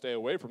 I'm going to stay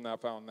away from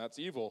that fountain. That's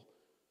evil,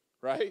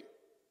 right?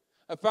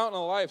 A fountain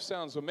of life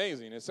sounds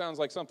amazing. It sounds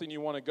like something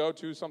you want to go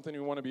to, something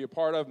you want to be a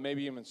part of,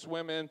 maybe even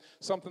swim in,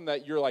 something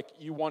that you're like,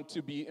 you want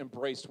to be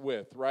embraced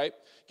with, right?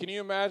 Can you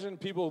imagine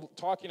people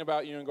talking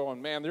about you and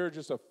going, man, they're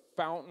just a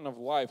fountain of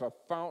life, a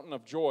fountain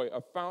of joy,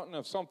 a fountain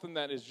of something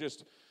that is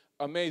just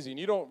amazing.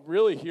 You don't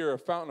really hear a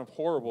fountain of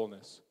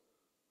horribleness,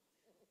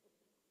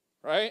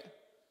 right?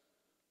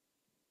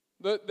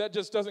 That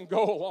just doesn't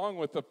go along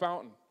with the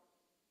fountain.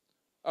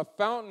 A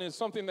fountain is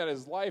something that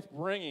is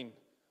life-bringing,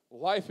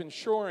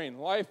 life-ensuring,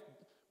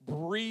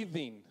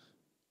 life-breathing,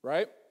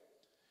 right?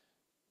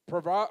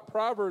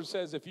 Proverbs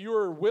says if you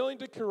are willing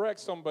to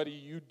correct somebody,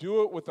 you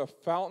do it with a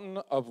fountain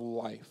of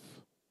life.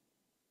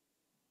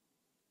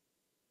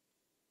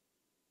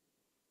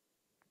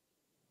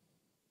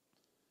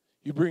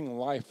 You bring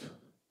life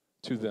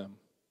to them.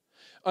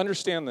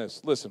 Understand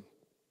this. Listen.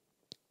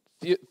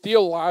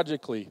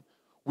 Theologically,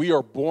 we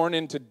are born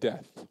into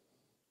death.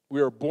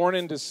 We are born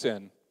into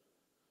sin.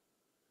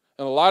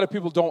 And a lot of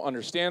people don't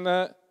understand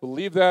that,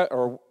 believe that,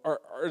 or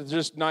are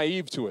just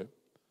naive to it.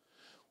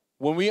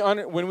 When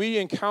we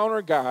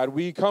encounter God,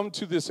 we come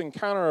to this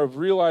encounter of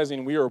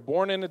realizing we are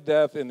born into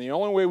death, and the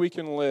only way we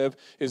can live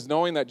is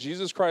knowing that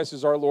Jesus Christ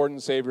is our Lord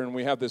and Savior, and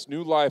we have this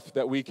new life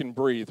that we can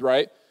breathe,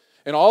 right?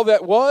 And all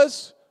that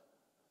was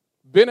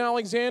Ben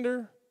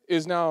Alexander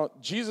is now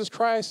Jesus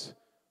Christ,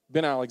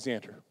 Ben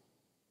Alexander.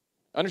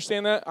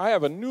 Understand that? I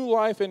have a new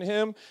life in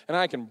Him, and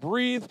I can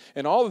breathe,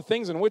 and all the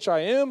things in which I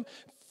am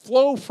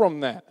flow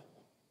from that.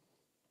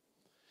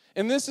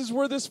 And this is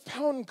where this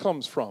fountain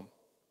comes from.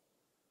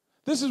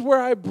 This is where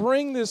I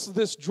bring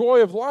this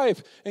joy of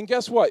life. And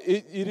guess what?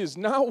 It is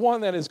not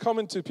one that is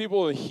coming to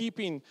people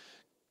heaping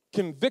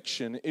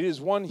conviction. It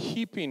is one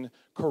heaping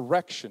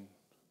correction.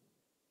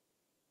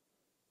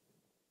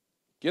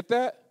 Get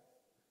that?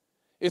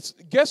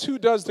 Guess who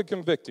does the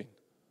convicting?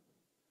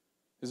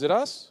 Is it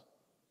us?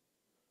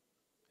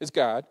 It's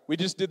God. We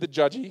just did the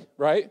judgy,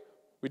 right?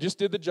 We just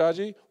did the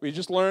judgy. We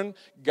just learned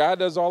God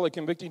does all the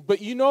convicting. But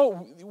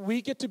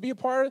we get to be a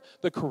part of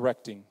the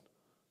correcting.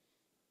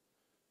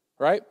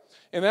 Right?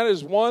 And that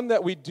is one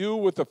that we do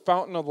with the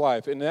fountain of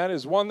life. And that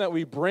is one that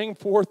we bring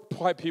forth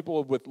by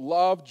people with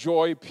love,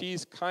 joy,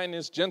 peace,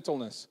 kindness,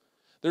 gentleness.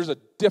 There's a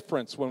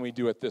difference when we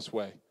do it this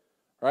way.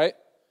 Right?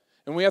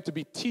 And we have to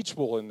be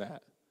teachable in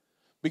that.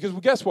 Because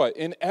guess what?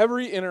 In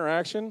every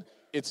interaction,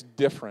 it's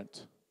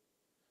different.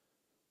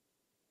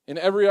 In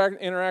every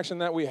interaction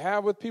that we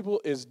have with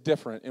people is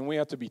different. And we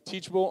have to be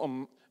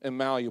teachable and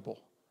malleable.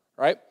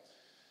 Right?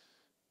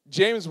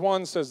 James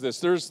 1 says this.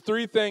 There's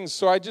 3 things.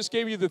 So I just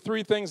gave you the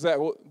 3 things that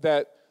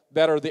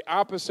are the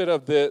opposite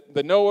of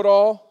the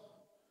know-it-all.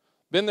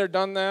 Been there,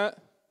 done that.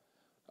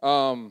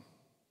 What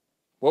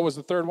was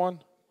the third one?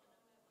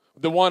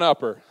 The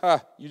one-upper.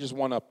 You just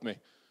one-upped me.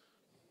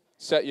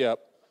 Set you up.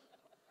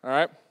 All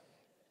right?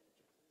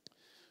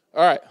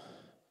 All right.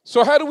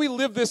 So how do we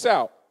live this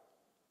out?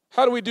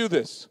 How do we do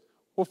this?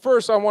 Well,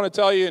 first I want to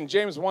tell you in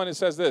James 1 it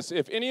says this.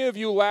 If any of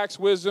you lacks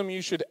wisdom,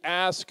 you should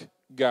ask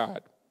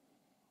God.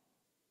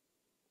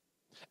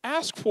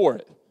 Ask for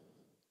it.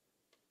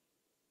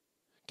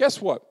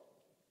 Guess what?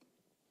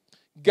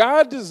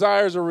 God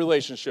desires a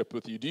relationship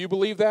with you. Do you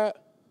believe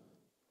that?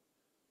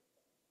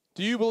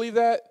 Do you believe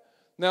that?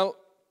 Now,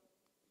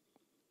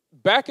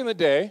 back in the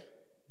day,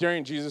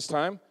 during Jesus'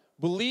 time,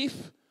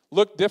 belief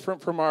looked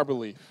different from our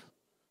belief.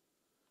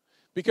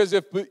 Because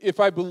if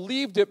I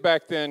believed it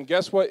back then,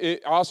 guess what?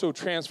 It also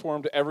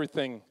transformed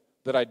everything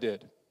that I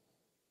did.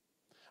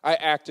 I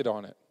acted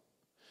on it.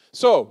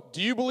 So,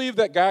 do you believe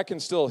that God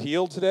can still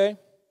heal today?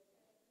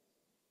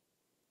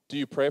 Do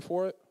you pray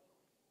for it?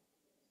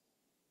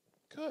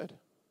 Good.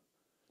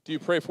 Do you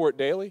pray for it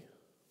daily?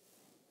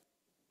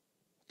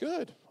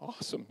 Good.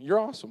 Awesome. You're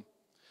awesome.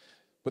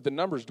 But the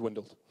numbers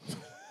dwindled.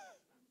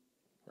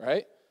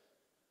 Right?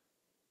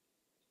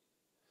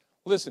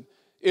 Listen,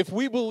 if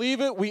we believe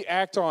it, we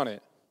act on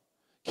it.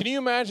 Can you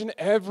imagine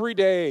every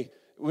day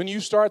when you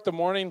start the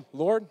morning,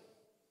 Lord,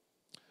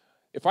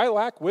 if I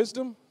lack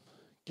wisdom,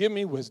 give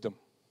me wisdom.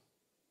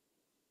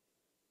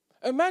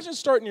 Imagine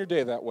starting your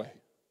day that way.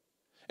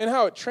 And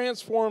how it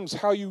transforms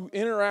how you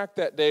interact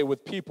that day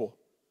with people.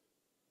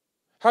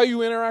 How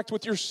you interact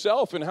with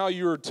yourself and how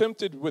you're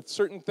tempted with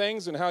certain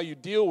things and how you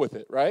deal with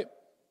it, right?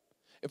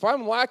 If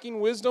I'm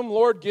lacking wisdom,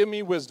 Lord, give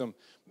me wisdom.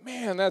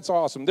 Man, that's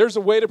awesome. There's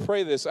a way to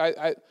pray this.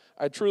 I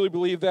truly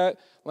believe that.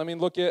 Let me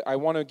look at I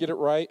want to get it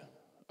right.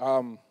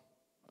 I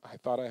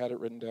thought I had it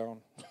written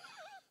down.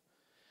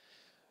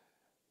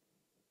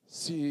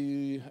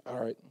 See,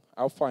 all right,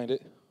 I'll find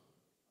it.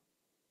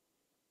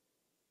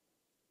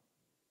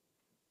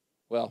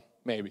 Well,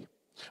 maybe.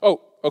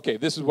 Oh, okay,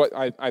 this is what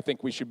I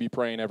think we should be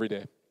praying every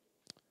day.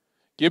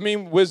 Give me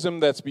wisdom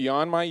that's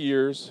beyond my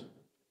years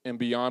and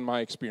beyond my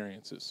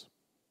experiences.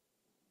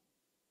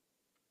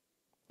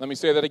 Let me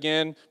say that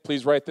again.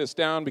 Please write this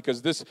down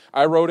because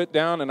I wrote it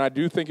down and I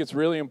do think it's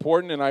really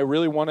important and I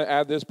really want to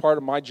add this part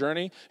of my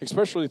journey,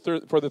 especially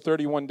for the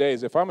 31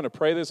 days. If I'm going to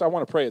pray this, I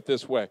want to pray it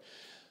this way.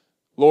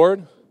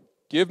 Lord,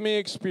 give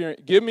me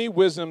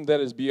wisdom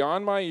that is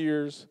beyond my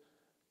years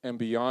and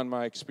beyond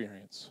my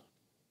experience.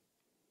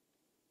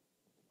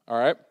 All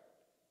right?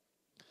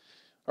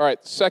 All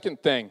right,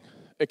 second thing,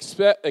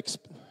 accept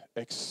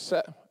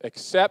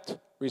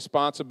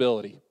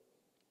responsibility.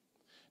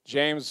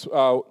 James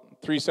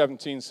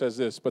 3:17 says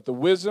this, but the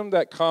wisdom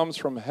that comes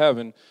from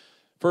heaven,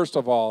 first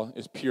of all,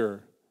 is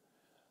pure,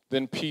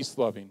 then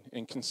peace-loving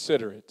and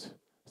considerate,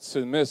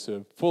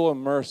 submissive, full of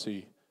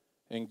mercy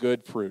and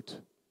good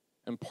fruit,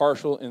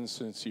 impartial and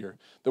sincere.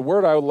 The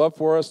word I would love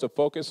for us to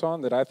focus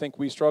on that I think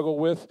we struggle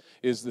with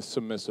is the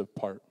submissive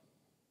part.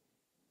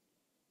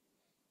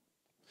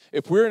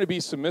 If we're going to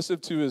be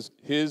submissive to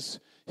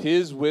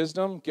his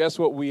wisdom, guess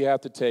what we have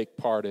to take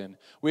part in?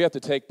 We have to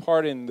take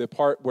part in the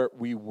part where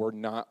we were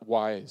not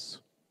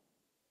wise.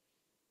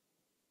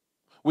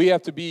 We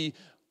have to be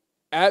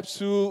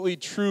absolutely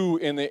true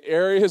in the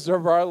areas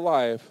of our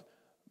life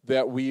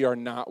that we are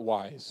not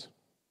wise.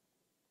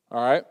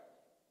 All right?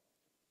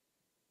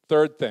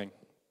 Third thing.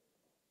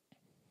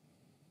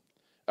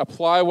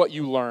 Apply what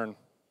you learn.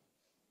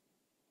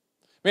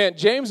 Man,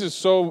 James is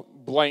so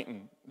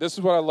blatant. This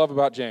is what I love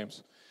about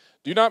James.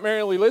 Do not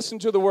merely listen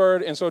to the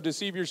word and so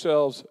deceive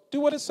yourselves. Do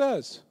what it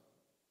says.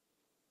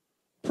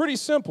 Pretty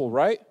simple,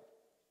 right?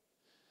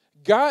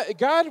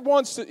 God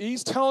wants to,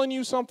 he's telling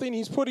you something.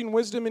 He's putting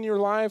wisdom in your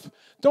life.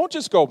 Don't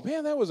just go,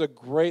 man, that was a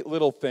great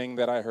little thing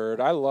that I heard.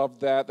 I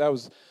loved that. That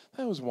was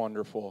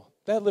wonderful.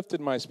 That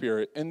lifted my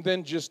spirit. And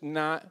then just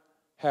not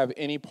have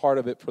any part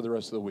of it for the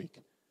rest of the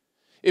week.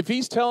 If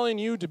he's telling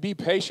you to be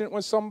patient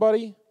with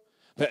somebody,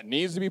 that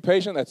needs to be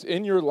patient, that's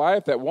in your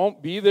life, that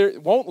won't be there,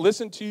 won't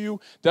listen to you,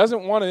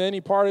 doesn't want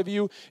any part of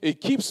you,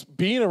 it keeps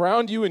being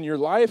around you in your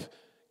life,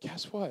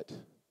 guess what?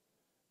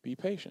 Be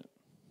patient.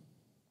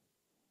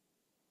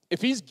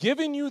 If he's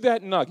giving you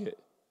that nugget,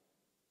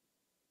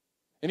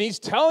 and he's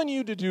telling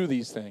you to do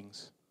these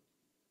things,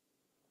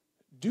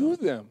 do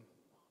them.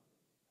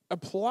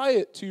 Apply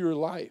it to your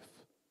life.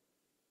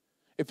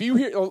 If you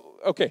hear,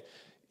 okay,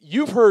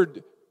 you've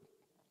heard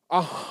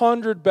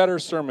 100 better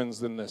sermons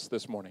than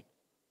this morning.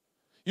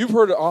 You've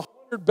heard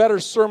 100 better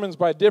sermons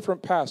by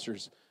different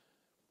pastors.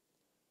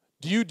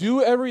 Do you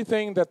do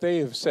everything that they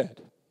have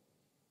said?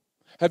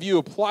 Have you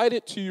applied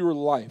it to your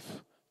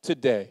life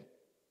today?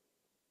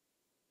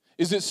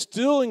 Is it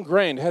still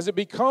ingrained? Has it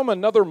become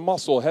another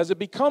muscle? Has it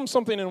become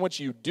something in which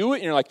you do it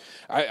and you're like,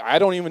 I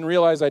don't even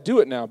realize I do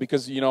it now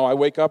because, I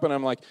wake up and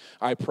I'm like,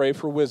 I pray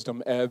for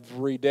wisdom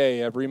every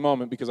day, every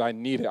moment because I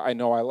need it. I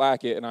know I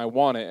lack it and I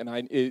want it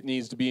and it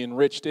needs to be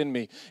enriched in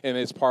me and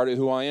it's part of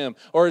who I am.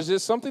 Or is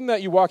this something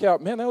that you walk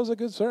out, man, that was a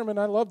good sermon,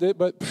 I loved it,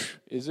 but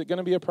is it going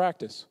to be a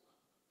practice?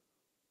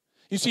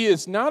 You see,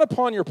 it's not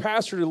upon your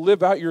pastor to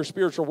live out your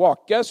spiritual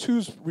walk. Guess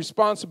whose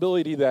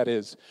responsibility that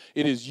is?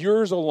 It is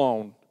yours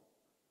alone.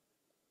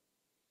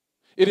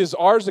 It is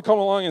ours to come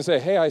along and say,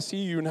 hey, I see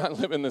you not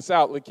living this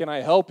out. Like, can I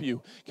help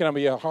you? Can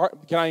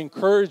I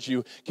encourage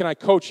you? Can I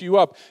coach you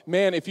up?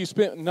 Man, if you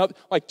spend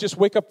just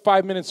wake up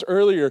 5 minutes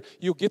earlier,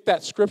 you'll get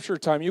that scripture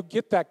time. You'll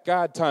get that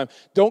God time.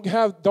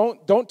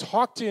 Don't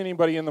talk to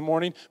anybody in the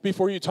morning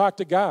before you talk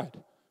to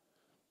God.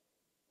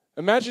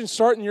 Imagine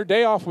starting your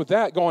day off with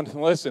that, going,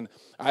 listen,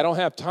 I don't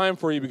have time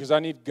for you because I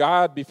need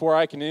God before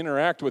I can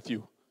interact with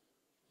you.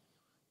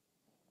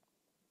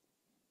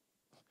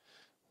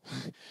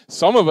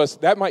 Some of us,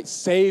 that might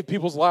save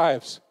people's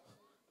lives.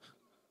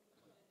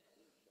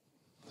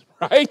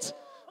 Right?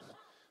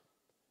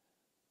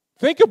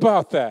 Think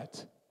about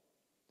that.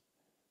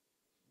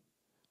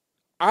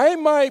 I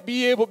might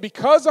be able,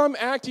 because I'm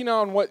acting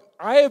on what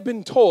I have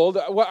been told,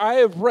 what I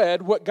have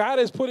read, what God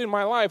has put in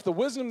my life, the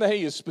wisdom that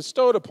He has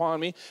bestowed upon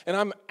me, and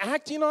I'm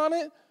acting on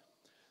it,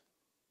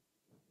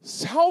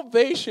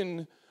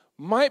 salvation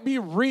might be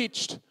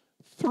reached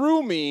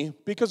through me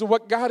because of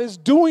what God is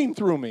doing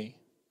through me.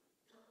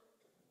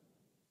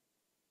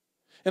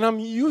 And I'm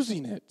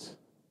using it.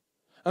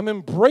 I'm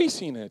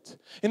embracing it.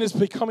 And it's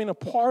becoming a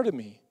part of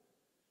me.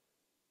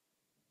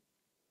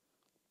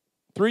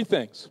 3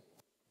 things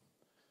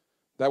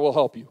that will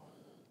help you.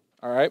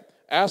 All right?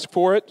 Ask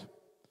for it.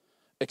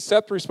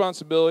 Accept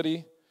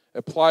responsibility.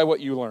 Apply what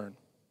you learn.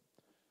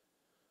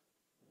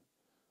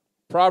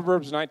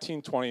 Proverbs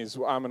 19:20 is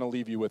what I'm going to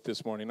leave you with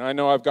this morning. I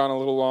know I've gone a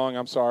little long,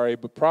 I'm sorry,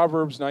 but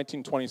Proverbs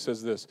 19:20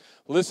 says this: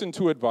 listen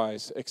to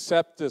advice,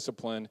 accept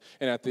discipline,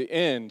 and at the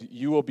end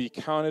you will be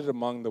counted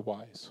among the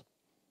wise.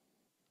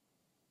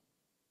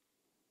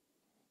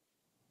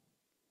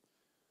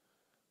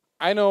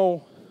 I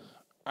know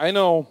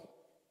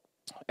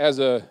as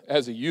a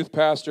youth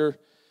pastor,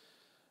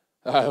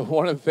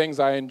 one of the things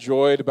I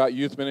enjoyed about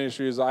youth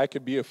ministry is I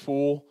could be a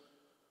fool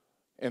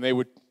and they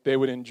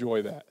would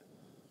enjoy that.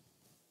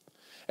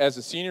 As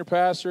a senior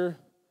pastor,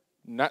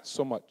 not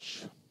so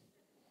much.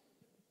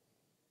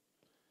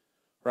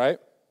 Right?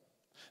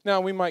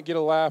 Now, we might get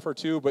a laugh or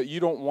two, but you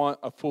don't want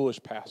a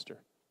foolish pastor.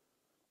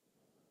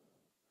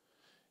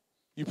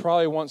 You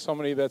probably want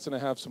somebody that's going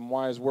to have some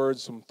wise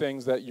words, some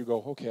things that you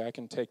go, okay, I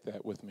can take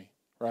that with me,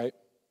 right?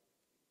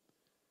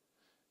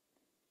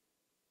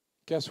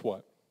 Guess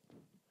what?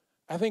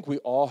 I think we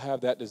all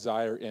have that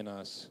desire in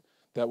us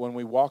that when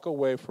we walk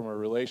away from a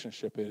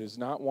relationship, it is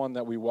not one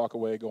that we walk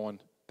away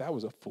going, that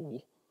was a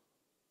fool.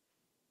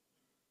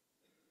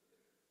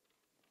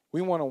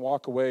 We want to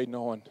walk away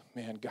knowing,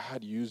 man,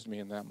 God used me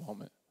in that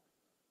moment.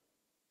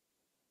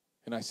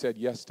 And I said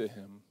yes to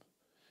Him.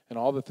 And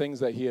all the things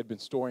that He had been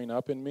storing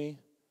up in me,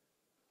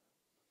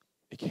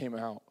 it came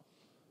out.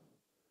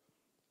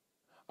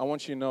 I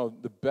want you to know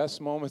the best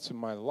moments in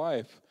my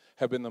life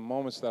have been the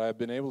moments that I've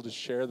been able to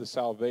share the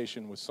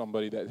salvation with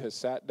somebody that has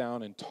sat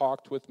down and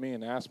talked with me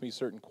and asked me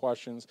certain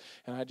questions.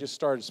 And I just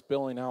started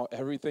spilling out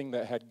everything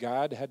that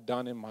God had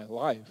done in my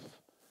life.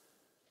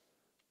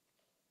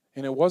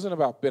 And it wasn't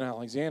about Ben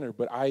Alexander,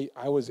 but I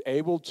was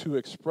able to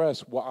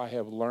express what I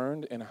have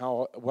learned and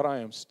what I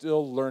am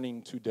still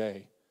learning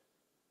today.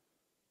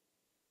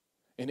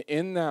 And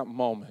in that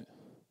moment,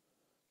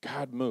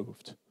 God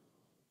moved.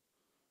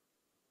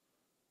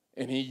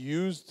 And He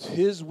used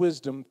His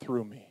wisdom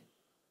through me.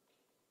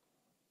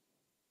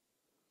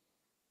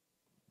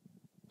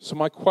 So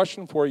my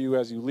question for you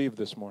as you leave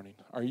this morning,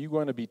 are you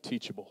going to be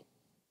teachable?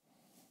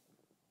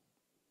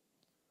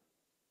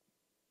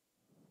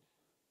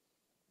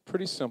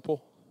 Pretty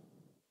simple.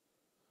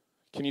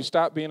 Can you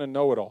stop being a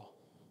know-it-all?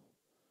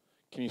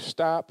 Can you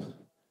stop?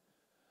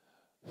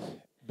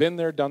 Been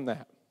there, done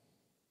that.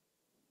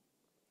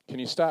 Can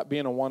you stop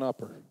being a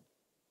one-upper?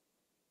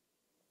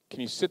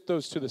 Can you sit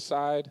those to the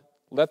side?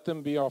 Let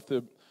them be off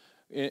the...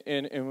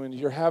 And when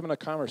you're having a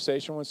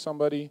conversation with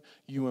somebody,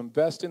 you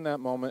invest in that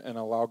moment and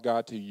allow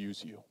God to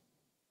use you.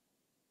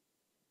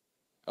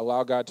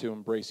 Allow God to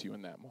embrace you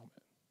in that moment.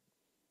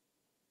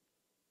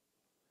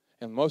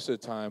 And most of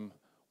the time,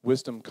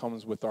 wisdom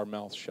comes with our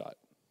mouth shut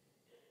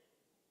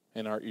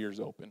and our ears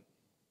open.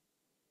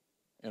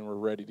 And we're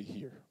ready to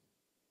hear.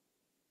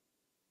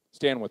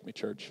 Stand with me,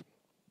 church.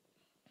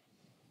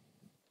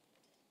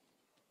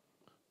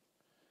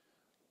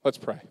 Let's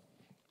pray.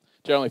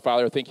 Dear Heavenly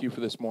Father, thank you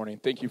for this morning.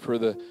 Thank you for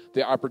the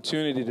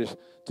opportunity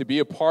to be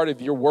a part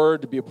of your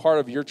word, to be a part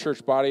of your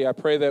church body. I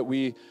pray that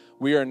we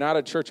are not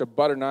a church of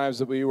butter knives,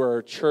 that we are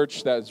a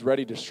church that is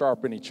ready to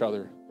sharpen each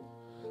other.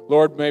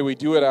 Lord, may we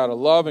do it out of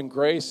love and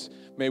grace.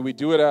 May we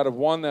do it out of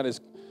one that is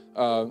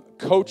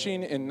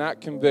coaching and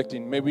not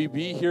convicting. May we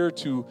be here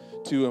to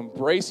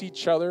embrace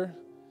each other.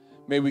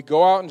 May we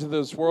go out into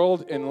this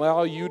world and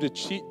allow you to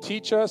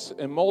teach us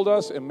and mold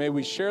us, and may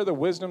we share the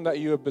wisdom that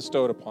you have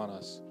bestowed upon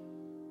us.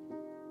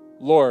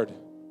 Lord,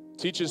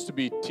 teach us to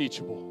be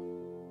teachable.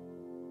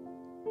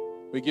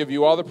 We give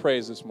you all the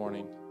praise this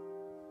morning.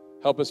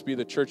 Help us be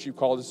the church you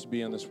called us to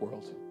be in this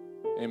world.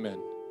 Amen.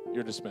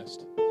 You're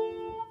dismissed.